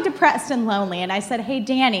deeply depressed and lonely, and I said, hey,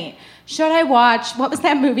 Danny, should I watch, what was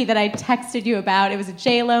that movie that I texted you about? It was a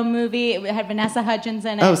J-Lo movie. It had Vanessa Hudgens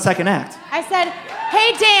in it. Oh, Second Act. I said,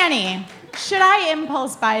 hey, Danny, should I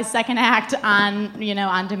impulse buy Second Act on, you know,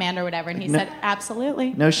 on demand or whatever? And he said,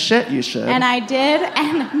 absolutely. No shit, you should. And I did,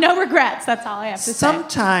 and no regrets. That's all I have to say.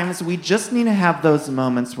 Sometimes we just need to have those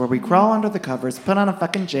moments where we crawl under the covers, put on a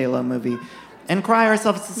fucking J-Lo movie, and cry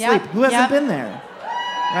ourselves to sleep. Who hasn't been there?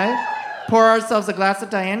 Right? Pour ourselves a glass of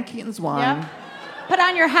Diane Keaton's wine. Yep. Put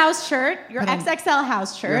on your house shirt, your XXL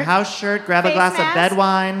house shirt. Your house shirt, grab a glass of bed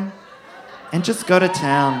wine, and just go to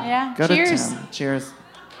town. Yeah. Go Cheers. to town. Cheers.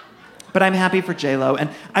 But I'm happy for J-Lo. And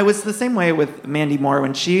I was the same way with Mandy Moore.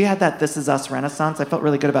 When she had that This Is Us renaissance, I felt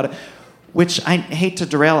really good about it, which I hate to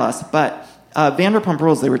derail us, but Vanderpump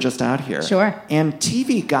Rules, they were just out here. Sure. And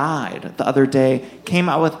TV Guide the other day came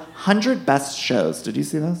out with 100 best shows. Did you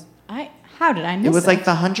see those? How did I miss it? It was like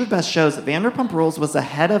the 100 best shows. Vanderpump Rules was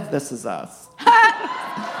ahead of This Is Us.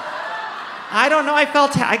 I don't know. I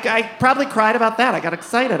felt I probably cried about that. I got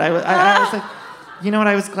excited. I was like, you know what?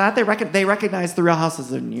 I was glad they recognized The Real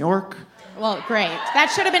Houses of New York. Well, great.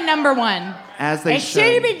 That should have been number 1. As they should. It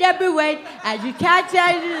should have been number 1. As you can't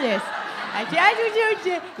tell you this. I tell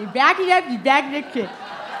you, you back it up. You back it up.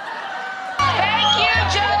 Thank you,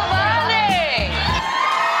 Giovanni.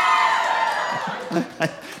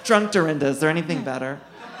 drunk Dorinda. Is there anything better?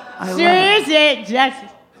 I love it. Seriously, just.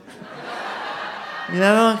 I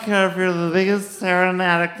don't care if you're the biggest heroin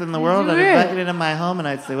addict in the world. I'd invite you into my home and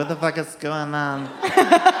I'd say, what the fuck is going on?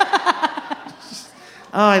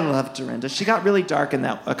 Oh, I love Dorinda. She got really dark in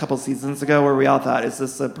that a couple seasons ago where we all thought, is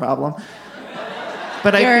this a problem?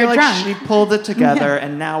 But I feel like she pulled it together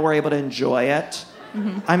and now we're able to enjoy it.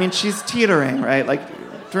 Mm-hmm. I mean, she's teetering, right? Like,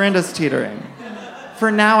 Dorinda's teetering.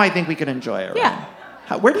 For now, I think we can enjoy it, right? Yeah.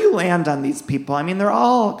 Where do you land on these people? I mean, they're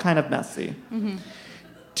all kind of messy. Mm-hmm.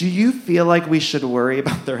 Do you feel like we should worry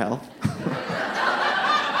about their health?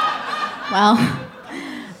 Well,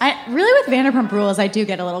 really with Vanderpump Rules, I do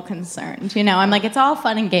get a little concerned. I'm like, it's all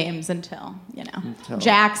fun and games until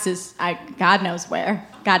Jax is, God knows where,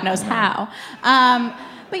 God knows how.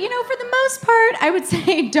 But for the most part, I would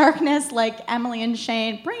say darkness, like Emily and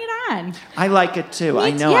Shane, bring it on. I like it too.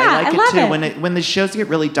 I know, I like it too. When the shows get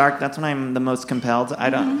really dark, that's when I'm the most compelled. I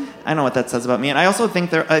don't know what that says about me. And I also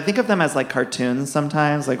think I think of them as like cartoons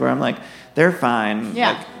sometimes, like where I'm like, they're fine.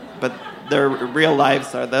 Yeah. Like, but their real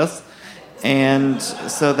lives are this. And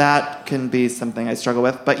so that can be something I struggle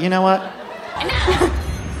with. But you know what? Enough.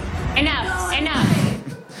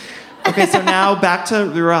 Okay, so now back to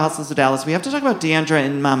The Real Housewives of Dallas. We have to talk about D'Andra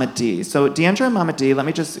and Mama D. So D'Andra and Mama D, let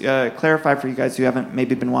me just clarify for you guys who haven't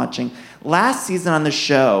maybe been watching. Last season on the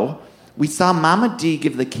show, we saw Mama D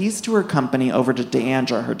give the keys to her company over to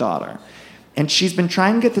D'Andra, her daughter. And she's been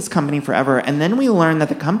trying to get this company forever. And then we learned that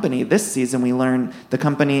this season, the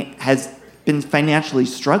company has been financially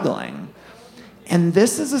struggling. And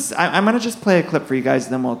this is I'm going to just play a clip for you guys,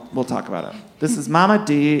 and then we'll talk about it. This is Mama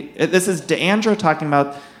D. This is D'Andra talking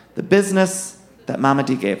about the business that Mama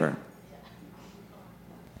D gave her.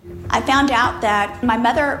 I found out that my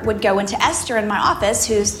mother would go into Esther in my office,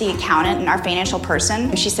 who's the accountant and our financial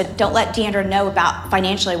person. She said, don't let D'Andra know about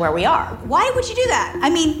financially where we are. Why would you do that? I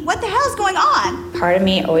mean, what the hell is going on? Part of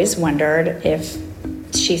me always wondered if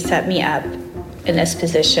she set me up in this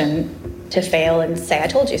position to fail and say, I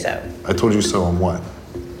told you so. I told you so on what?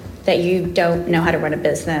 That you don't know how to run a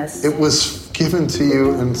business. It was given to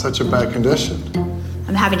you in such a bad condition.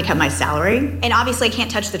 I'm having to cut my salary, and obviously I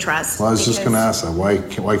can't touch the trust. Well, I was just going to ask that.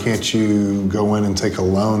 Why can't you go in and take a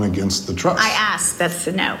loan against the trust? I asked. That's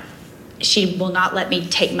a no. She will not let me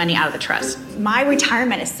take money out of the trust. My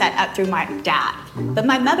retirement is set up through my dad, but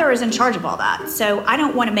my mother is in charge of all that. So I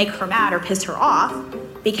don't want to make her mad or piss her off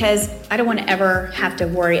because I don't want to ever have to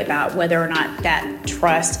worry about whether or not that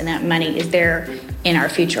trust and that money is there in our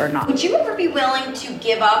future or not. Would you ever be willing to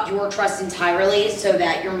give up your trust entirely so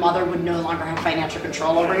that your mother would no longer have financial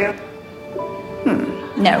control over you?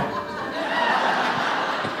 No.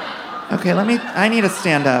 Okay, I need to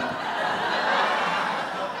stand up.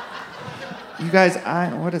 You guys,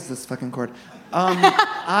 what is this fucking cord?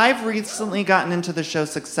 I've recently gotten into the show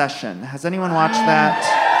Succession. Has anyone watched that?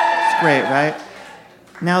 It's great, right?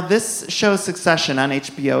 Now, this show Succession on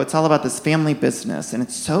HBO, it's all about this family business, and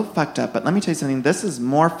it's so fucked up. But let me tell you something, this is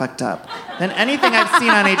more fucked up than anything I've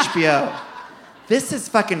seen on HBO. This is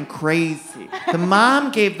fucking crazy. The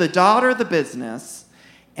mom gave the daughter the business,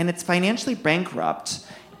 and it's financially bankrupt,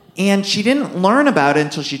 and she didn't learn about it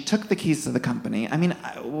until she took the keys to the company. I mean,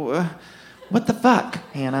 what the fuck,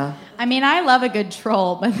 Hannah? I mean, I love a good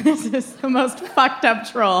troll, but this is the most fucked up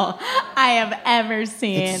troll I have ever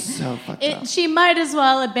seen. It's so fucked up. She might as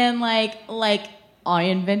well have been like, I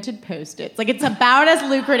invented Post-its. Like, it's about as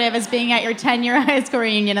lucrative as being at your 10-year high school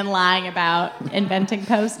reunion and lying about inventing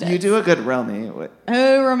Post-its. You do a good Romy.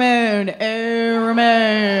 Oh, Ramon. Oh, Ramon.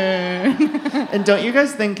 And don't you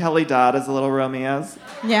guys think Kelly Dodd is a little Romeo's?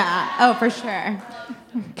 Yeah. Oh, for sure.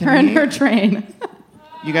 Her and her train.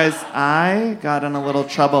 You guys, I got in a little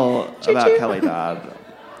trouble about Kelly Dodd.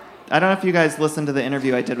 I don't know if you guys listened to the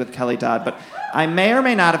interview I did with Kelly Dodd, but I may or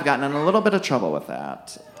may not have gotten in a little bit of trouble with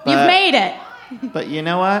that. But, you've made it. But you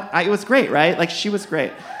know what? It was great, right? Like, she was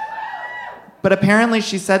great. But apparently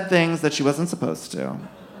she said things that she wasn't supposed to.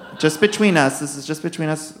 Just between us. This is just between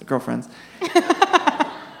us girlfriends.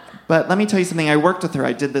 But let me tell you something. I worked with her.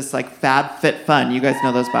 I did this, FabFitFun. You guys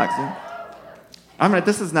know those boxes?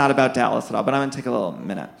 This is not about Dallas at all, but I'm gonna take a little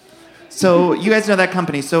minute. So you guys know that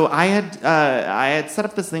company. So I had set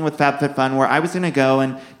up this thing with FabFitFun where I was gonna go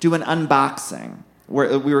and do an unboxing. Where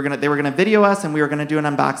they were gonna video us and we were gonna do an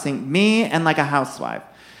unboxing, me and a housewife.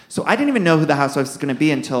 So I didn't even know who the housewife was gonna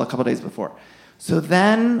be until a couple days before. So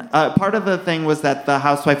then part of the thing was that the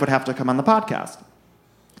housewife would have to come on the podcast.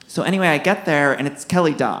 So anyway, I get there and it's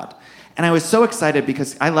Kelly Dodd. And I was so excited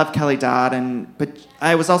because I love Kelly Dodd, but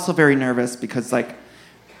I was also very nervous because,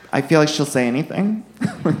 I feel like she'll say anything.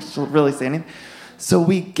 She'll really say anything. So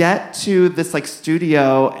we get to this like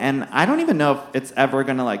studio, and I don't even know if it's ever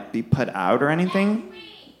gonna like be put out or anything.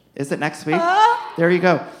 Is it next week? There you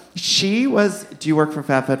go. She was. Do you work for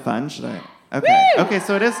FabFitFun? Should I? Okay. Woo! Okay.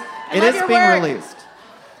 So it is. I It love is your being work. released.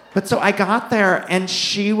 But so I got there, and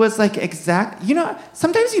she was like exact. You know,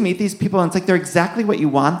 sometimes you meet these people, and it's like they're exactly what you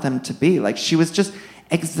want them to be. Like she was just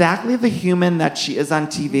exactly the human that she is on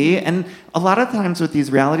TV. And a lot of times with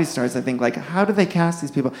these reality stars, I think like, how do they cast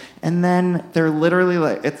these people? And then they're literally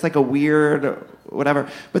like, it's like a weird whatever.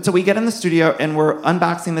 But so we get in the studio, and we're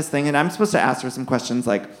unboxing this thing, and I'm supposed to ask her some questions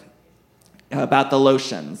like about the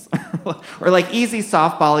lotions or like easy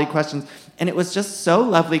softball-y questions. And it was just so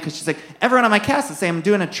lovely because she's like, everyone on my cast is saying I'm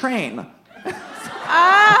doing a train.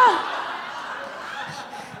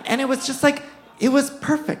 And it was just like, it was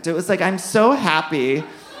perfect. It was like, I'm so happy.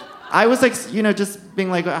 I was like, you know, just being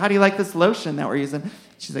like, how do you like this lotion that we're using?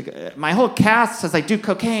 She's like, my whole cast says I do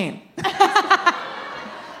cocaine.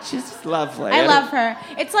 She's just lovely. I love her.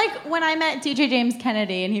 It's like when I met DJ James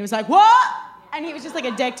Kennedy and he was like, what? And he was just like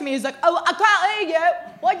a dick to me. He was like, oh, I can't hear you.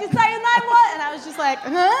 What'd you say in that what? And I was just like,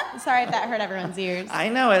 huh? Sorry if that hurt everyone's ears. I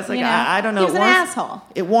know. It's like, You know? I don't know. He was an asshole.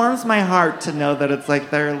 It warms my heart to know that it's like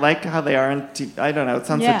they're like how they are on TV. I don't know. It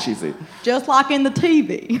sounds Yeah. so cheesy. Just like in the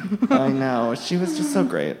TV. I know. She was just so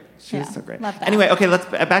great. She was Yeah, so great. love that. Anyway, okay, let's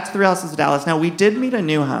back to the Real Housewives of Dallas. Now, we did meet a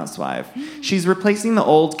new housewife. She's replacing the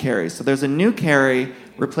old Carrie. So there's a new Carrie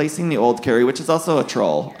replacing the old Carrie, which is also a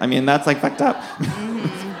troll. I mean, that's like fucked up.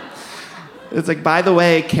 It's like, by the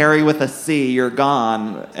way, Carrie with a C, you're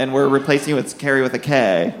gone, and we're replacing you with Carrie with a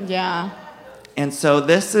K. Yeah. And so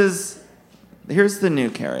here's the new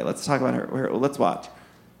Carrie. Let's talk about her. Let's watch.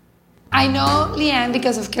 I know Leanne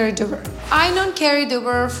because of Carrie Duber. I've known Carrie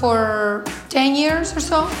Duber for 10 years or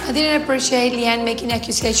so. I didn't appreciate Leanne making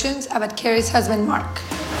accusations about Carrie's husband, Mark.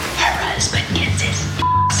 Her husband gets his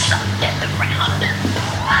sucked at the ground.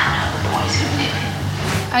 I know the boys who did it.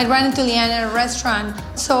 I ran into Leanne at a restaurant,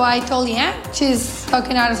 so I told Leanne she's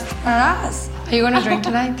fucking out of her ass. Are you gonna drink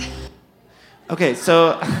tonight? Okay,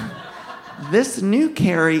 so this new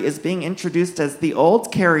Carrie is being introduced as the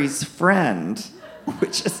old Carrie's friend,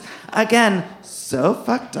 which is, again, so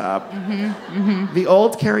fucked up. The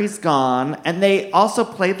old Carrie's gone, and they also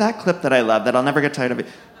played that clip that I love, that I'll never get tired of it.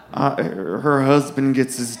 Her husband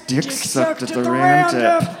gets his dick sucked at the round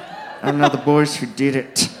tip. I know the boys who did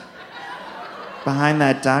it. Behind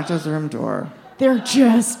that doctor's room door. They're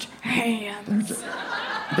just hands.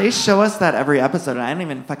 They show us that every episode, and I don't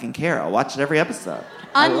even fucking care. I'll watch it every episode.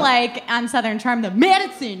 Unlike on Southern Charm, the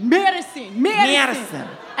medicine. Madison.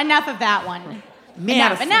 Enough of that one.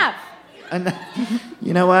 Madison. Enough.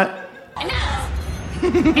 You know what? Enough.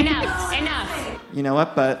 You know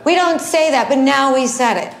what, but... We don't say that, but now we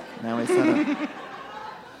said it. Now we said it.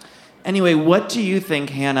 Anyway, what do you think,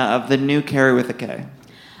 Hannah, of the new Carrie with a K?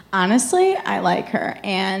 Honestly, I like her.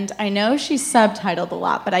 And I know she's subtitled a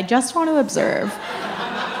lot, but I just want to observe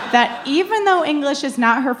that even though English is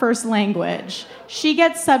not her first language, she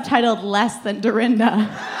gets subtitled less than Dorinda.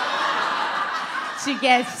 She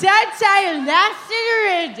gets subtitled less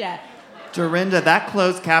than Dorinda. Dorinda, that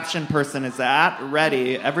closed caption person is at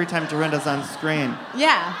ready every time Dorinda's on screen.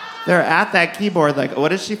 Yeah. They're at that keyboard like, what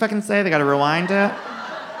does she fucking say? They gotta rewind it?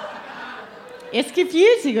 It's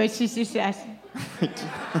confusing what she says.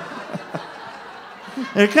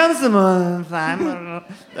 Here comes the moon.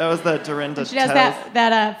 That was the Dorinda. She does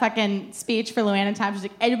that fucking speech for Luann and Time. She's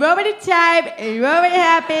like, any moment in time, any moment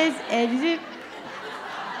happens.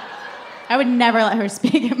 I would never let her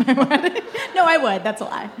speak at my wedding. No, I would. That's a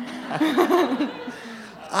lie.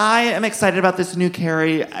 I am excited about this new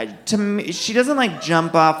Carrie. To me, she doesn't like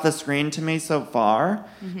jump off the screen to me so far,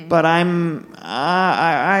 but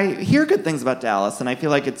I hear good things about Dallas, and I feel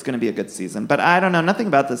like it's going to be a good season. But I don't know, nothing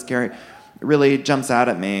about this Carrie really jumps out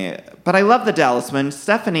at me. But I love the Dallas one.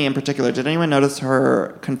 Stephanie in particular. Did anyone notice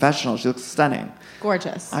her confessional? She looks stunning.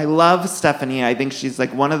 Gorgeous. I love Stephanie. I think she's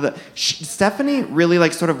like one of the... Stephanie really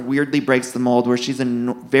like sort of weirdly breaks the mold where she's a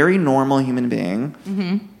very normal human being.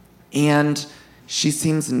 And she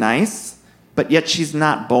seems nice, but yet she's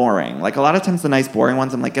not boring. Like a lot of times the nice, boring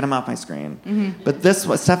ones, I'm like, get them off my screen. But this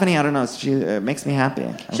was... Stephanie, I don't know. She makes me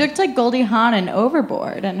happy. She looked like Goldie Hawn in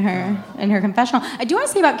Overboard in her confessional. I do want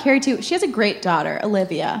to say about Carrie, too. She has a great daughter,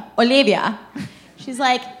 Olivia. She's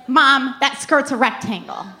like, Mom, that skirt's a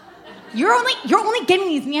rectangle. You're only getting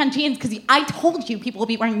these neon jeans because I told you people will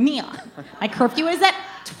be wearing neon. My curfew is at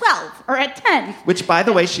 12 or at 10. Which, by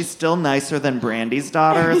the way, she's still nicer than Brandy's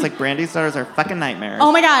daughters. Like, Brandy's daughters are fucking nightmares.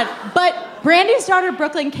 Oh, my God. But Brandy's daughter,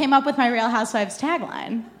 Brooklyn, came up with my Real Housewives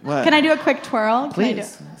tagline. What? Can I do a quick twirl?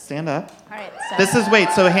 Please, stand up. All right.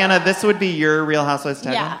 So Hannah, this would be your Real Housewives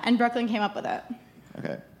tagline? Yeah, and Brooklyn came up with it.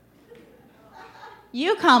 Okay.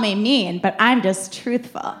 You call me mean, but I'm just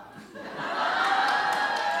truthful.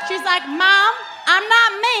 She's like, Mom, I'm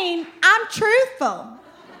not mean. I'm truthful.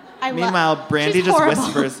 Meanwhile, Brandy She's just horrible.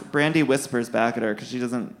 whispers. Brandy whispers back at her because she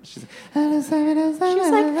doesn't. She's She's like,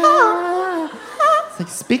 ah. it's like,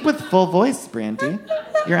 speak with full voice, Brandy.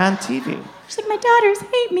 You're on TV. She's like, my daughters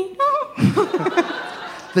hate me.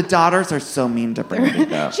 The daughters are so mean to Brandy,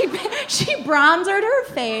 though. She bronzered her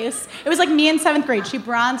face. It was like me in 7th grade. She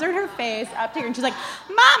bronzered her face up here, and she's like,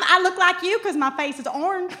 Mom, I look like you because my face is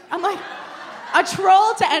orange. I'm like, a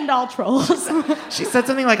troll to end all trolls. She said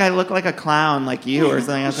something like, I look like a clown like you or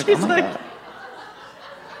something. I was like, She's oh my like-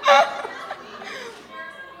 God.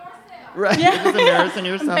 Right. Yeah. Just embarrassing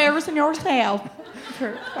yourself. Embarrassing yourself.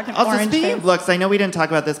 Her fucking Also, orange speaking face. of looks, I know we didn't talk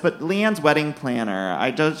about this, but Leanne's wedding planner.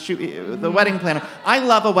 The wedding planner. I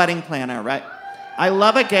love a wedding planner, right? I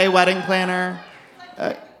love a gay wedding planner.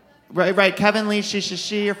 Right. Kevin Lee,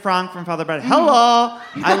 she, or Frank from Father Brother. Hello.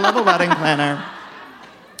 I love a wedding planner.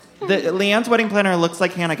 Leanne's wedding planner looks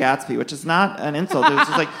like Hannah Gatsby, which is not an insult. It's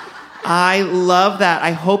just like, I love that.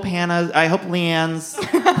 I hope Leanne's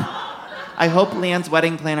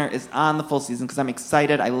wedding planner is on the full season because I'm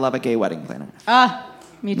excited. I love a gay wedding planner.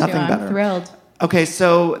 Me too. Nothing I'm better. thrilled. Okay,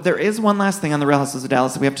 so there is one last thing on the Real Housewives of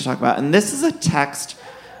Dallas that we have to talk about, and this is a text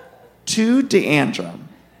to Deandra.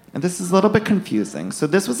 And this is a little bit confusing. So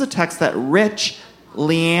this was a text that Rich,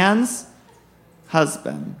 Leanne's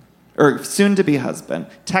husband, or soon-to-be husband,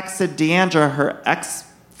 texted Deandra, her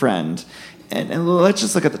ex-friend. And let's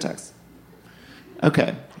just look at the text.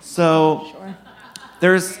 Okay, so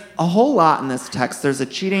there's a whole lot in this text. There's a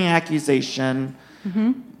cheating accusation.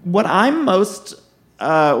 Mm-hmm. What I'm most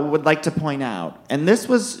would like to point out, and this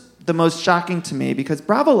was the most shocking to me because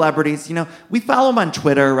Bravo celebrities, we follow them on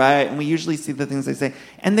Twitter, right? And we usually see the things they say,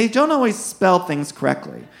 and they don't always spell things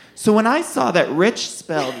correctly. So when I saw that Rich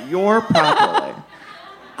spelled your properly,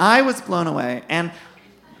 I was blown away. And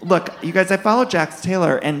look, you guys, I follow Jax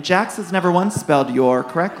Taylor, and Jax has never once spelled your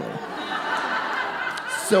correctly.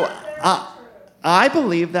 So I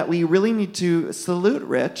believe that we really need to salute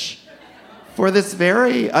Rich for this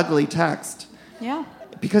very ugly text. Yeah.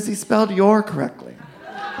 Because he spelled your correctly.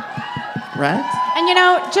 Right?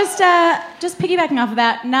 And just piggybacking off of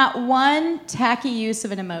that, not one tacky use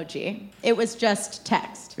of an emoji. It was just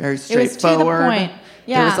text. Very It was to the straightforward. point.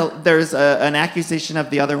 Yeah. There's an accusation of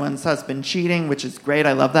the other one's husband cheating, which is great.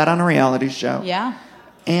 I love that on a reality show. Yeah.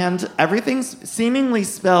 And everything's seemingly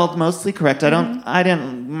spelled mostly correct. I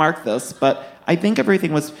didn't mark this, but I think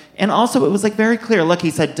everything was. And also, it was like very clear. Look,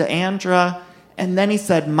 he said Deandra, and then he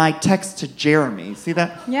said my text to Jeremy. See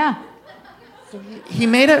that? Yeah. He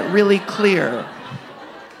made it really clear.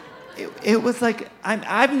 It was like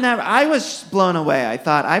I was blown away. I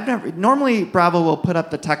thought normally Bravo will put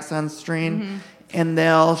up the text on screen and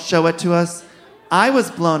they'll show it to us. I was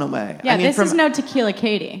blown away. Yeah, this is no Tequila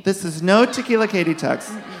Katie. This is no Tequila Katie text,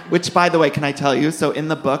 which, by the way, can I tell you? So in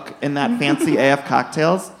the book, in that fancy AF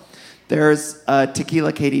Cocktails, there's a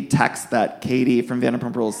Tequila Katie text that Katie from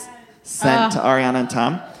Vanderpump Rules sent to Ariana and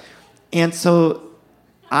Tom. And so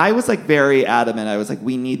I was like very adamant. I was like,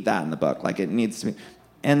 we need that in the book. Like it needs to be.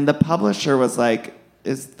 And the publisher was like,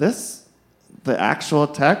 is this the actual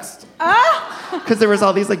text? Because there was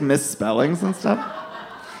all these like misspellings and stuff.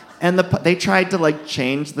 And they tried to like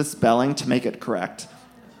change the spelling to make it correct.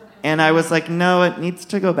 And I was like, no, it needs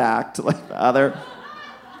to go back to like the other.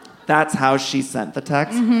 That's how she sent the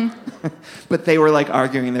text. But they were like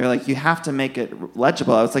arguing. They were like, you have to make it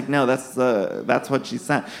legible. I was like, no, that's what she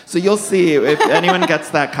sent. So you'll see, if anyone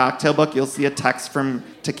gets that cocktail book, you'll see a text from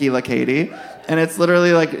Tequila Katie. And it's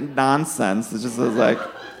literally like nonsense. It just is like,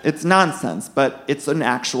 it's nonsense, but it's an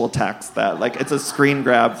actual text that like, it's a screen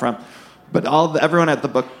grab from, but everyone at the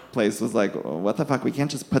book place was like, oh, what the fuck? We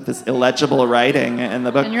can't just put this illegible writing in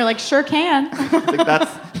the book. And you're like, sure can.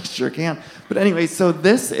 Sure can. But anyway, so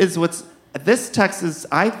this text is,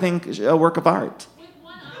 I think, a work of art.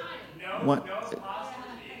 What?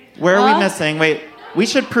 Where are we missing? Wait, we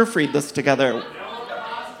should proofread this together.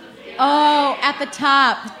 Oh, at the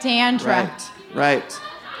top, Deandra. Right.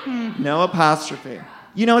 No apostrophe.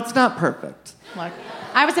 It's not perfect. Look,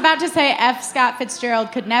 I was about to say F. Scott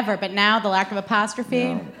Fitzgerald could never, but now the lack of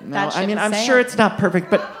apostrophe. No, that I mean, ship I'm has sure sailed. it's not perfect,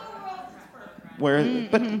 but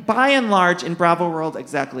but by and large, in Bravo world,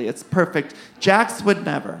 exactly, it's perfect. Jax would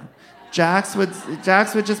never. Jax would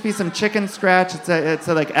just be some chicken scratch. It's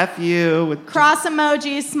a like F you with Cross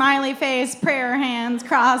emojis, smiley face, prayer hands,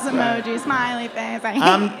 cross emoji, smiley face. I hate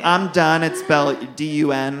you. I'm done. It's spelled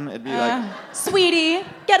D-U-N. It'd be like, sweetie,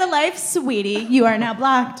 get a life, sweetie. You are now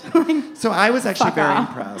blocked. So I was actually Fuck very off.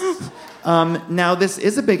 impressed. Now, this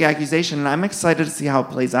is a big accusation, and I'm excited to see how it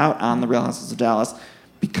plays out on The Real Housewives of Dallas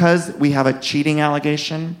because we have a cheating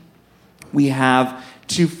allegation. We have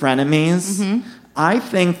 2 frenemies. Mm-hmm. I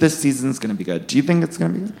think this season's going to be good. Do you think it's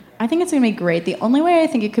going to be good? I think it's going to be great. The only way I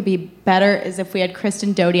think it could be better is if we had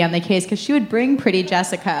Kristen Doty on the case, because she would bring Pretty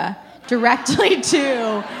Jessica directly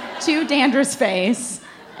to Dandra's face,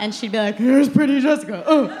 and she'd be like, "Here's Pretty Jessica."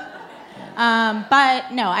 Oh.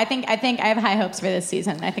 But no, I think I have high hopes for this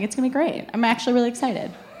season. I think it's going to be great. I'm actually really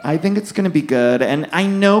excited. I think it's going to be good. And I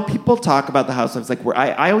know people talk about the Housewives. Like,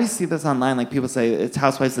 I always see this online. Like, people say, it's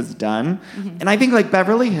Housewives is done. Mm-hmm. And I think, like,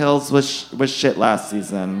 Beverly Hills was shit last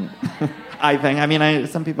season. I think. I mean,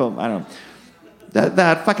 some people, I don't know.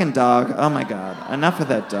 That fucking dog. Oh, my God. Enough of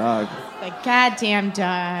that dog. The goddamn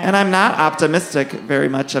dog. And I'm not optimistic very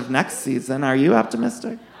much of next season. Are you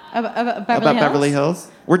optimistic? About Beverly Hills?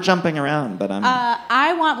 We're jumping around, but I'm...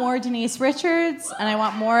 I want more Denise Richards, and I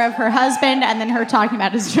want more of her husband, and then her talking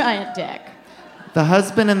about his giant dick. The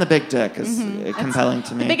husband and the big dick is compelling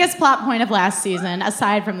to me. The biggest plot point of last season,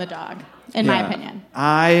 aside from the dog, in my opinion.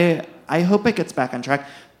 I hope it gets back on track,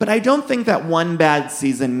 but I don't think that one bad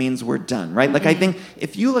season means we're done, right? Like, I think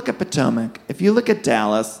if you look at Potomac, if you look at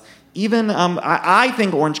Dallas... Even, I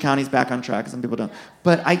think Orange County's back on track. Some people don't.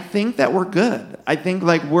 But I think that we're good. I think,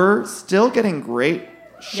 like, we're still getting great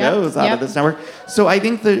shows out of this network. So I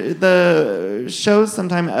think the shows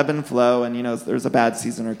sometimes ebb and flow, and, you know, there's a bad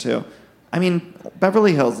season or 2. I mean,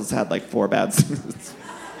 Beverly Hills has had, like, 4 bad seasons.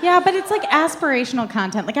 Yeah, but it's, like, aspirational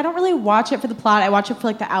content. Like, I don't really watch it for the plot. I watch it for,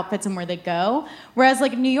 like, the outfits and where they go. Whereas,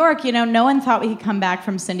 like, New York, you know, no one thought we could come back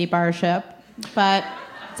from Cindy Barship. But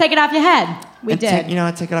take it off your head. We did.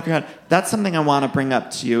 Take it off your head. That's something I want to bring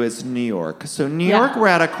up to you is New York. So New York, we're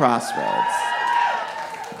at a crossroads.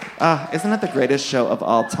 Isn't it the greatest show of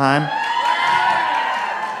all time?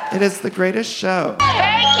 It is the greatest show.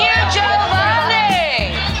 Thank you,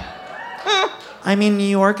 Giovanni! I mean, New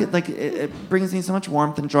York, it brings me so much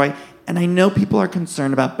warmth and joy. And I know people are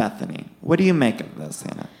concerned about Bethany. What do you make of this,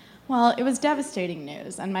 Hannah? Well, it was devastating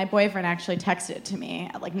news, and my boyfriend actually texted it to me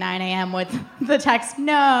at like 9 a.m. with the text,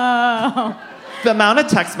 "No." The amount of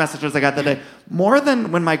text messages I got that day, more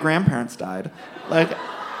than when my grandparents died. Like,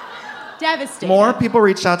 devastating. More people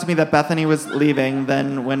reached out to me that Bethany was leaving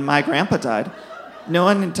than when my grandpa died. No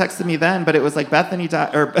one texted me then, but it was like Bethany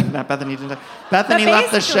died, or not Bethany didn't die. Bethany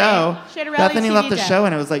left the show. Bethany left the show,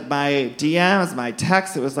 and it was like my DMs, my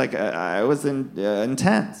texts. It was like it was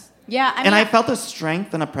intense. Yeah, I mean, I felt a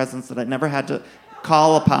strength and a presence that I'd never had to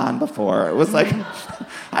call upon before. It was like,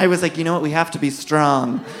 I was like, you know what? We have to be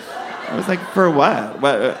strong. I was like, for what?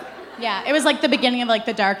 What? Yeah, it was like the beginning of like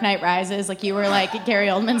The Dark Knight Rises. Like you were like Gary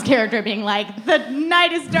Oldman's character being like, the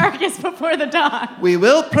night is darkest before the dawn. We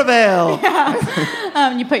will prevail.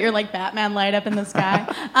 Yeah. You put your like Batman light up in the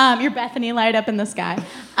sky. Your Bethany light up in the sky.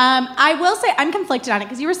 I will say I'm conflicted on it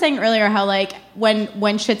because you were saying earlier how like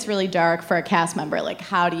when shit's really dark for a cast member, like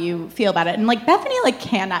how do you feel about it? And like Bethany like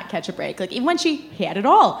cannot catch a break. Like even when she had it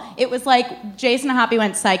all, it was like Jason Hoppy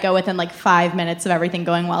went psycho within like 5 minutes of everything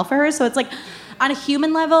going well for her. So it's like, on a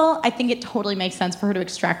human level, I think it totally makes sense for her to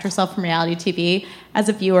extract herself from reality TV. As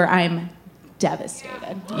a viewer, I'm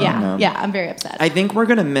devastated. Yeah, I'm very upset. I think we're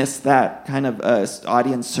going to miss that kind of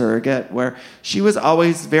audience surrogate where she was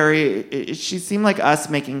always she seemed like us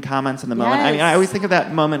making comments in the moment. Yes. I mean, I always think of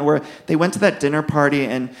that moment where they went to that dinner party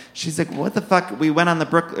and she's like, what the fuck? We went on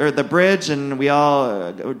the bridge and we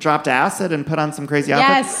all dropped acid and put on some crazy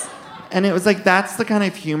outfits. Yes. And it was like, that's the kind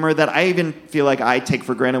of humor that I even feel like I take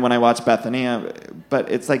for granted when I watch Bethany.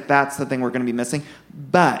 But it's like, that's the thing we're going to be missing.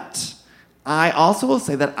 But I also will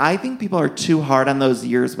say that I think people are too hard on those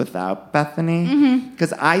years without Bethany.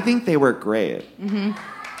 Because I think they were great. Mm-hmm.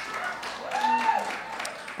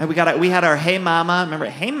 And we had our Hey Mama. Remember,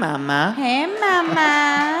 Hey Mama. Hey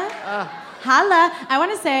Mama. Holla. I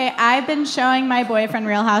want to say I've been showing my boyfriend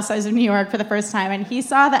Real Housewives of New York for the first time, and he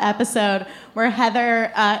saw the episode where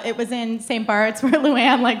Heather, it was in St. Bart's, where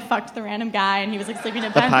Luann like fucked the random guy, and he was like sleeping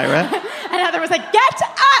in bed. The pirate? And Heather was like, get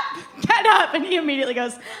up! And he immediately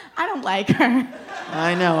goes, I don't like her.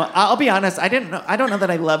 I know. I'll be honest. I don't know that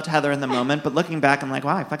I loved Heather in the moment, but looking back, I'm like,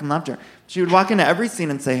 wow, I fucking loved her. She would walk into every scene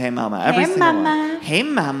and say, Hey Mama. Every single Mama. one. Hey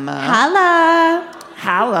Mama. Holla.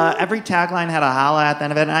 Holla. Every tagline had a holla at the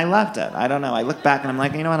end of it, and I loved it. I don't know. I look back and I'm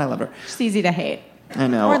like, you know what? I love her. She's easy to hate. I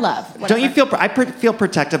know. Or love. Whatever. Don't you feel? I feel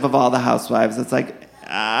protective of all the housewives. It's like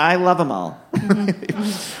I love them all.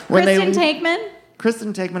 Kristen Taekman.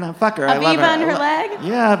 Kristen Taekman, fuck her. I love her. Aviva and her leg.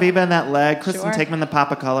 Yeah, Aviva and that leg. Kristen Sure. Taekman, the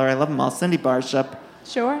pop of color. I love them all. Cindy Barship.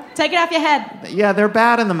 Sure. Take it off your head. Yeah, they're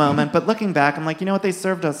bad in the moment, but looking back, I'm like, you know what? They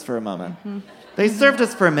served us for a moment. They served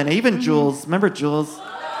us for a minute. Even Jules. Remember Jules?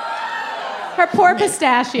 Her poor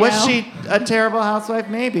pistachio. Was she a terrible housewife?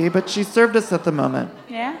 Maybe, but she served us at the moment.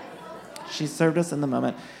 Yeah. She served us in the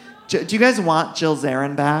moment. Do you guys want Jill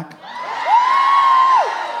Zarin back?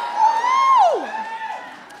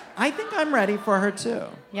 I think I'm ready for her too.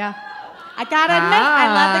 Yeah. I gotta admit,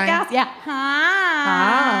 I love the gas. Yeah.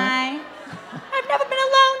 Hi. I've never been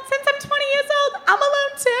alone since I'm 20 years old. I'm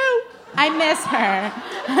alone too. I miss her.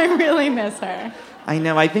 I really miss her. I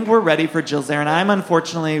know. I think we're ready for Jill Zarin.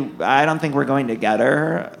 I don't think we're going to get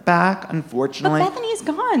her back, unfortunately. But Bethany's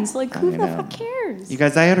gone, so like, who the fuck cares? You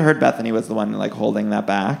guys, I had heard Bethany was the one like holding that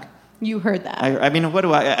back. You heard that. I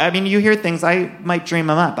mean, you hear things, I might dream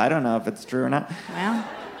them up. I don't know if it's true or not. Well.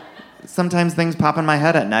 Sometimes things pop in my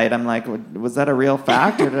head at night. I'm like, was that a real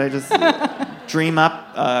fact, or did I just dream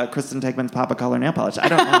up Kristen Tegman's Pop a Color nail polish? I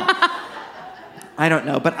don't know. I don't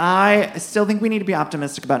know, but I still think we need to be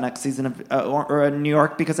optimistic about next season of or New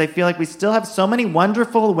York, because I feel like we still have so many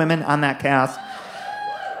wonderful women on that cast.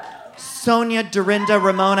 Sonia, Dorinda,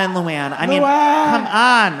 Ramona, and Luann. I mean, come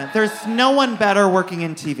on. There's no one better working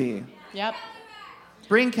in TV. Yep.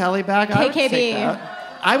 Bring Kelly back. I would take KKB.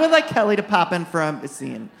 that. I would like Kelly to pop in for a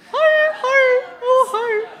scene.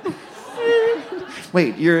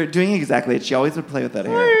 Wait, you're doing exactly it. She always would play with that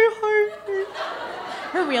hair.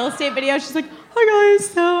 Her real estate video, she's like, hi guys,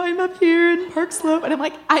 so I'm up here in Park Slope. And I'm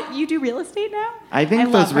like, you do real estate now? I think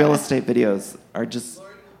love those real her. estate videos are just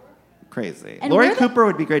crazy. And Lori we're the- Cooper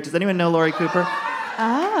would be great. Does anyone know Lori Cooper?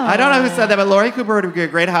 Oh. I don't know who said that, but Lori Cooper would be a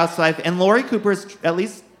great housewife. And Lori Cooper is at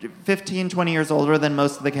least 15, 20 years older than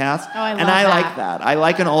most of the cast. Oh, I love and I that. like that. I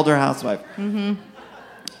like an older housewife. Mm-hmm.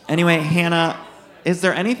 Anyway, Hannah, is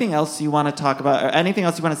there anything else you want to talk about, or anything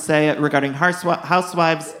else you want to say regarding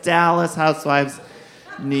Housewives, Dallas Housewives,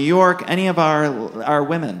 New York, any of our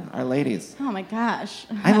women, our ladies? Oh my gosh.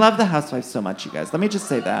 I love the Housewives so much, you guys. Let me just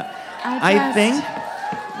say that. I I think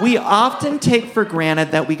we often take for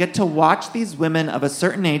granted that we get to watch these women of a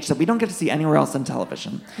certain age that we don't get to see anywhere else on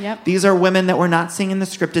television. Yep. These are women that we're not seeing in the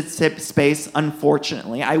scripted space,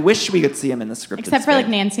 unfortunately. I wish we could see them in the scripted Except for space. like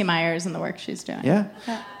Nancy Myers and the work she's doing. Yeah.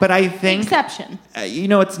 But I think... Exception.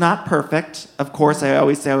 It's not perfect. Of course, I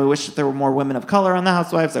always say I wish there were more women of color on the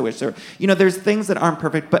Housewives. I wish there were... there's things that aren't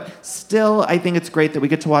perfect, but still, I think it's great that we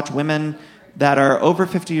get to watch women that are over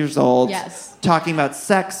 50 years old Yes. talking about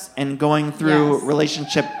sex and going through Yes.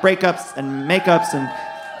 relationship breakups and makeups, and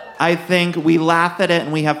I think we laugh at it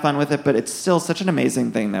and we have fun with it, but it's still such an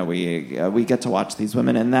amazing thing that we get to watch these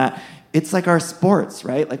women, and that it's like our sports,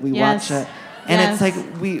 right? Like we Yes. watch it, and Yes. it's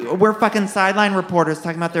like we're fucking sideline reporters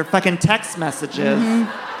talking about their fucking text messages,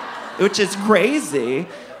 which is crazy,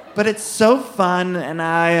 but it's so fun, and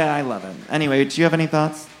I love it. Anyway, do you have any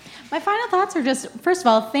thoughts? My final thoughts are just, first of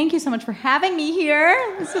all, thank you so much for having me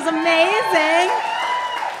here. This is amazing.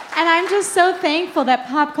 And I'm just so thankful that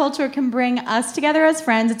pop culture can bring us together as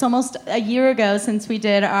friends. It's almost a year ago since we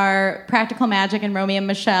did our Practical Magic and Romeo and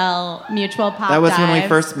Michelle mutual pop That was when we dive.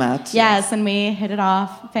 first met. Yes, and we hit it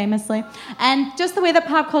off famously. And just the way that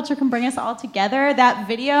pop culture can bring us all together, that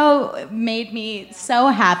video made me so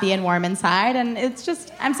happy and warm inside. And it's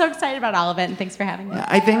just, I'm so excited about all of it. And thanks for having me.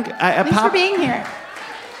 I think Thanks for being here.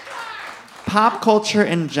 Pop culture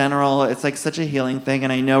in general, it's like such a healing thing,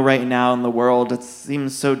 and I know right now in the world it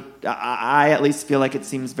seems so, I at least feel like it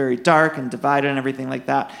seems very dark and divided and everything like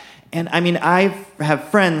that. And I mean, I have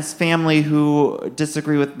friends, family who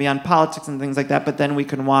disagree with me on politics and things like that, but then we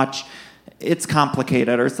can watch It's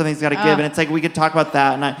Complicated or Something's Gotta Give, and it's like we could talk about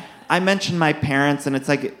that. And I mentioned my parents, and it's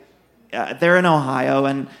like they're in Ohio,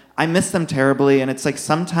 and I miss them terribly, and it's like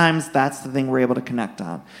sometimes that's the thing we're able to connect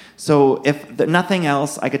on. So if nothing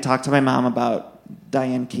else, I could talk to my mom about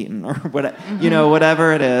Diane Keaton or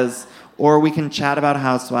whatever it is, or we can chat about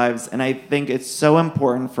Housewives, and I think it's so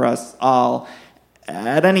important for us all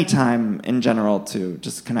at any time in general to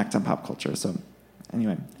just connect on pop culture. So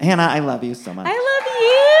anyway, Hannah, I love you so much. I love you.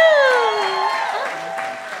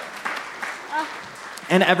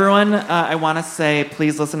 And everyone, I want to say,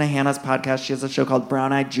 please listen to Hannah's podcast. She has a show called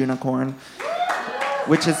Brown Eyed Junicorn,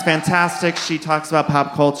 which is fantastic. She talks about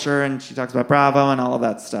pop culture, and she talks about Bravo and all of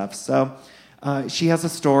that stuff. So she has a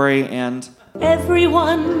story, and...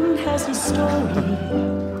 Everyone has a story,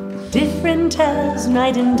 different as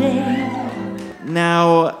night and day.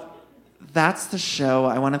 Now, that's the show.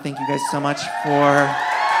 I want to thank you guys so much for...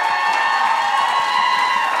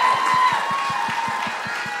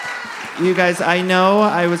 You guys, I know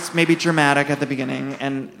I was maybe dramatic at the beginning,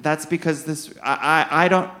 and that's because I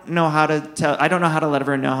don't know how to let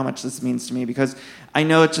everyone know how much this means to me, because I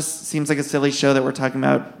know it just seems like a silly show that we're talking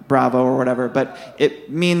about Bravo or whatever, but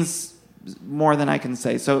it means more than I can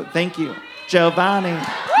say. So thank you, Giovanni.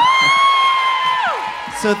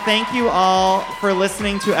 So thank you all for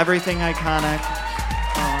listening to Everything Iconic.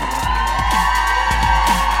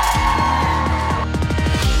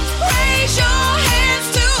 Raise your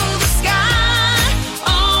hands to the sky.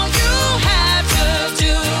 All you have to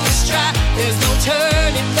do is try. There's no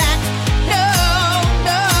turning back. No,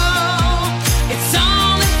 no. It's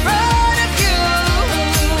all in front of you.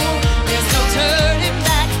 There's no turning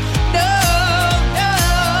back. No, no.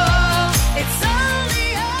 It's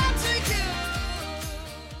only up to you.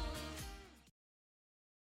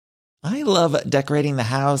 I love decorating the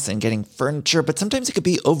house and getting furniture, but sometimes it could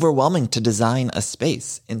be overwhelming to design a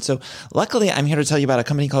space. And so luckily, I'm here to tell you about a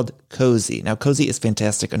company called Cozy. Now, Cozy is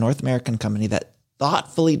fantastic, a North American company that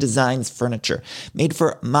thoughtfully designs furniture made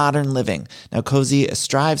for modern living. Now, Cozy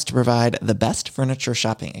strives to provide the best furniture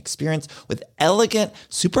shopping experience with elegant,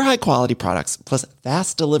 super high quality products, plus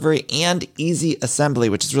fast delivery and easy assembly,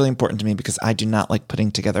 which is really important to me because I do not like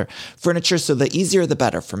putting together furniture. So the easier, the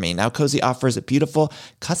better for me. Now, Cozy offers beautiful,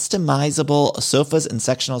 customizable sofas and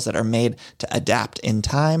sectionals that are made to adapt in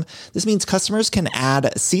time. This means customers can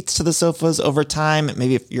add seats to the sofas over time.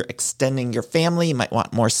 Maybe if you're extending your family, you might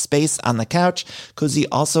want more space on the couch. Cozy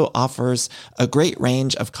also offers a great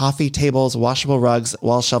range of coffee tables, washable rugs,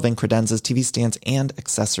 wall shelving, credenzas, TV stands, and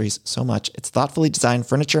accessories. So much. It's thoughtfully designed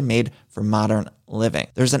furniture made for modern living.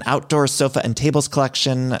 There's an outdoor sofa and tables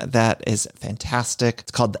collection that is fantastic.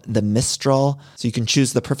 It's called the Mistral. So you can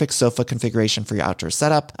choose the perfect sofa configuration for your outdoor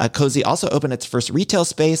setup. Cozy also opened its first retail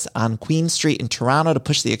space on Queen Street in Toronto to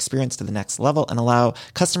push the experience to the next level and allow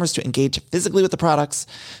customers to engage physically with the products.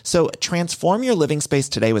 So transform your living space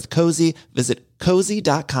today with Cozy. Visit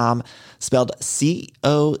cozy.com, spelled COZEY,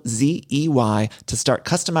 to start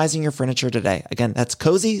customizing your furniture today. Again, that's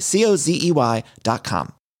cozy,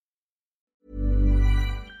 COZEY.com.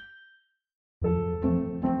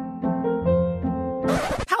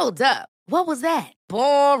 Hold up. What was that?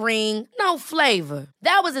 Boring. No flavor.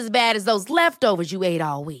 That was as bad as those leftovers you ate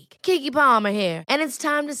all week. Keke Palmer here. And it's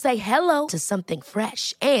time to say hello to something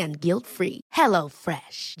fresh and guilt-free. Hello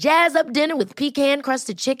Fresh. Jazz up dinner with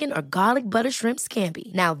pecan-crusted chicken or garlic butter shrimp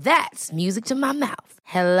scampi. Now that's music to my mouth.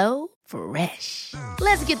 Hello Fresh.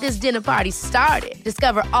 Let's get this dinner party started.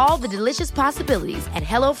 Discover all the delicious possibilities at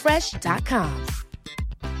HelloFresh.com.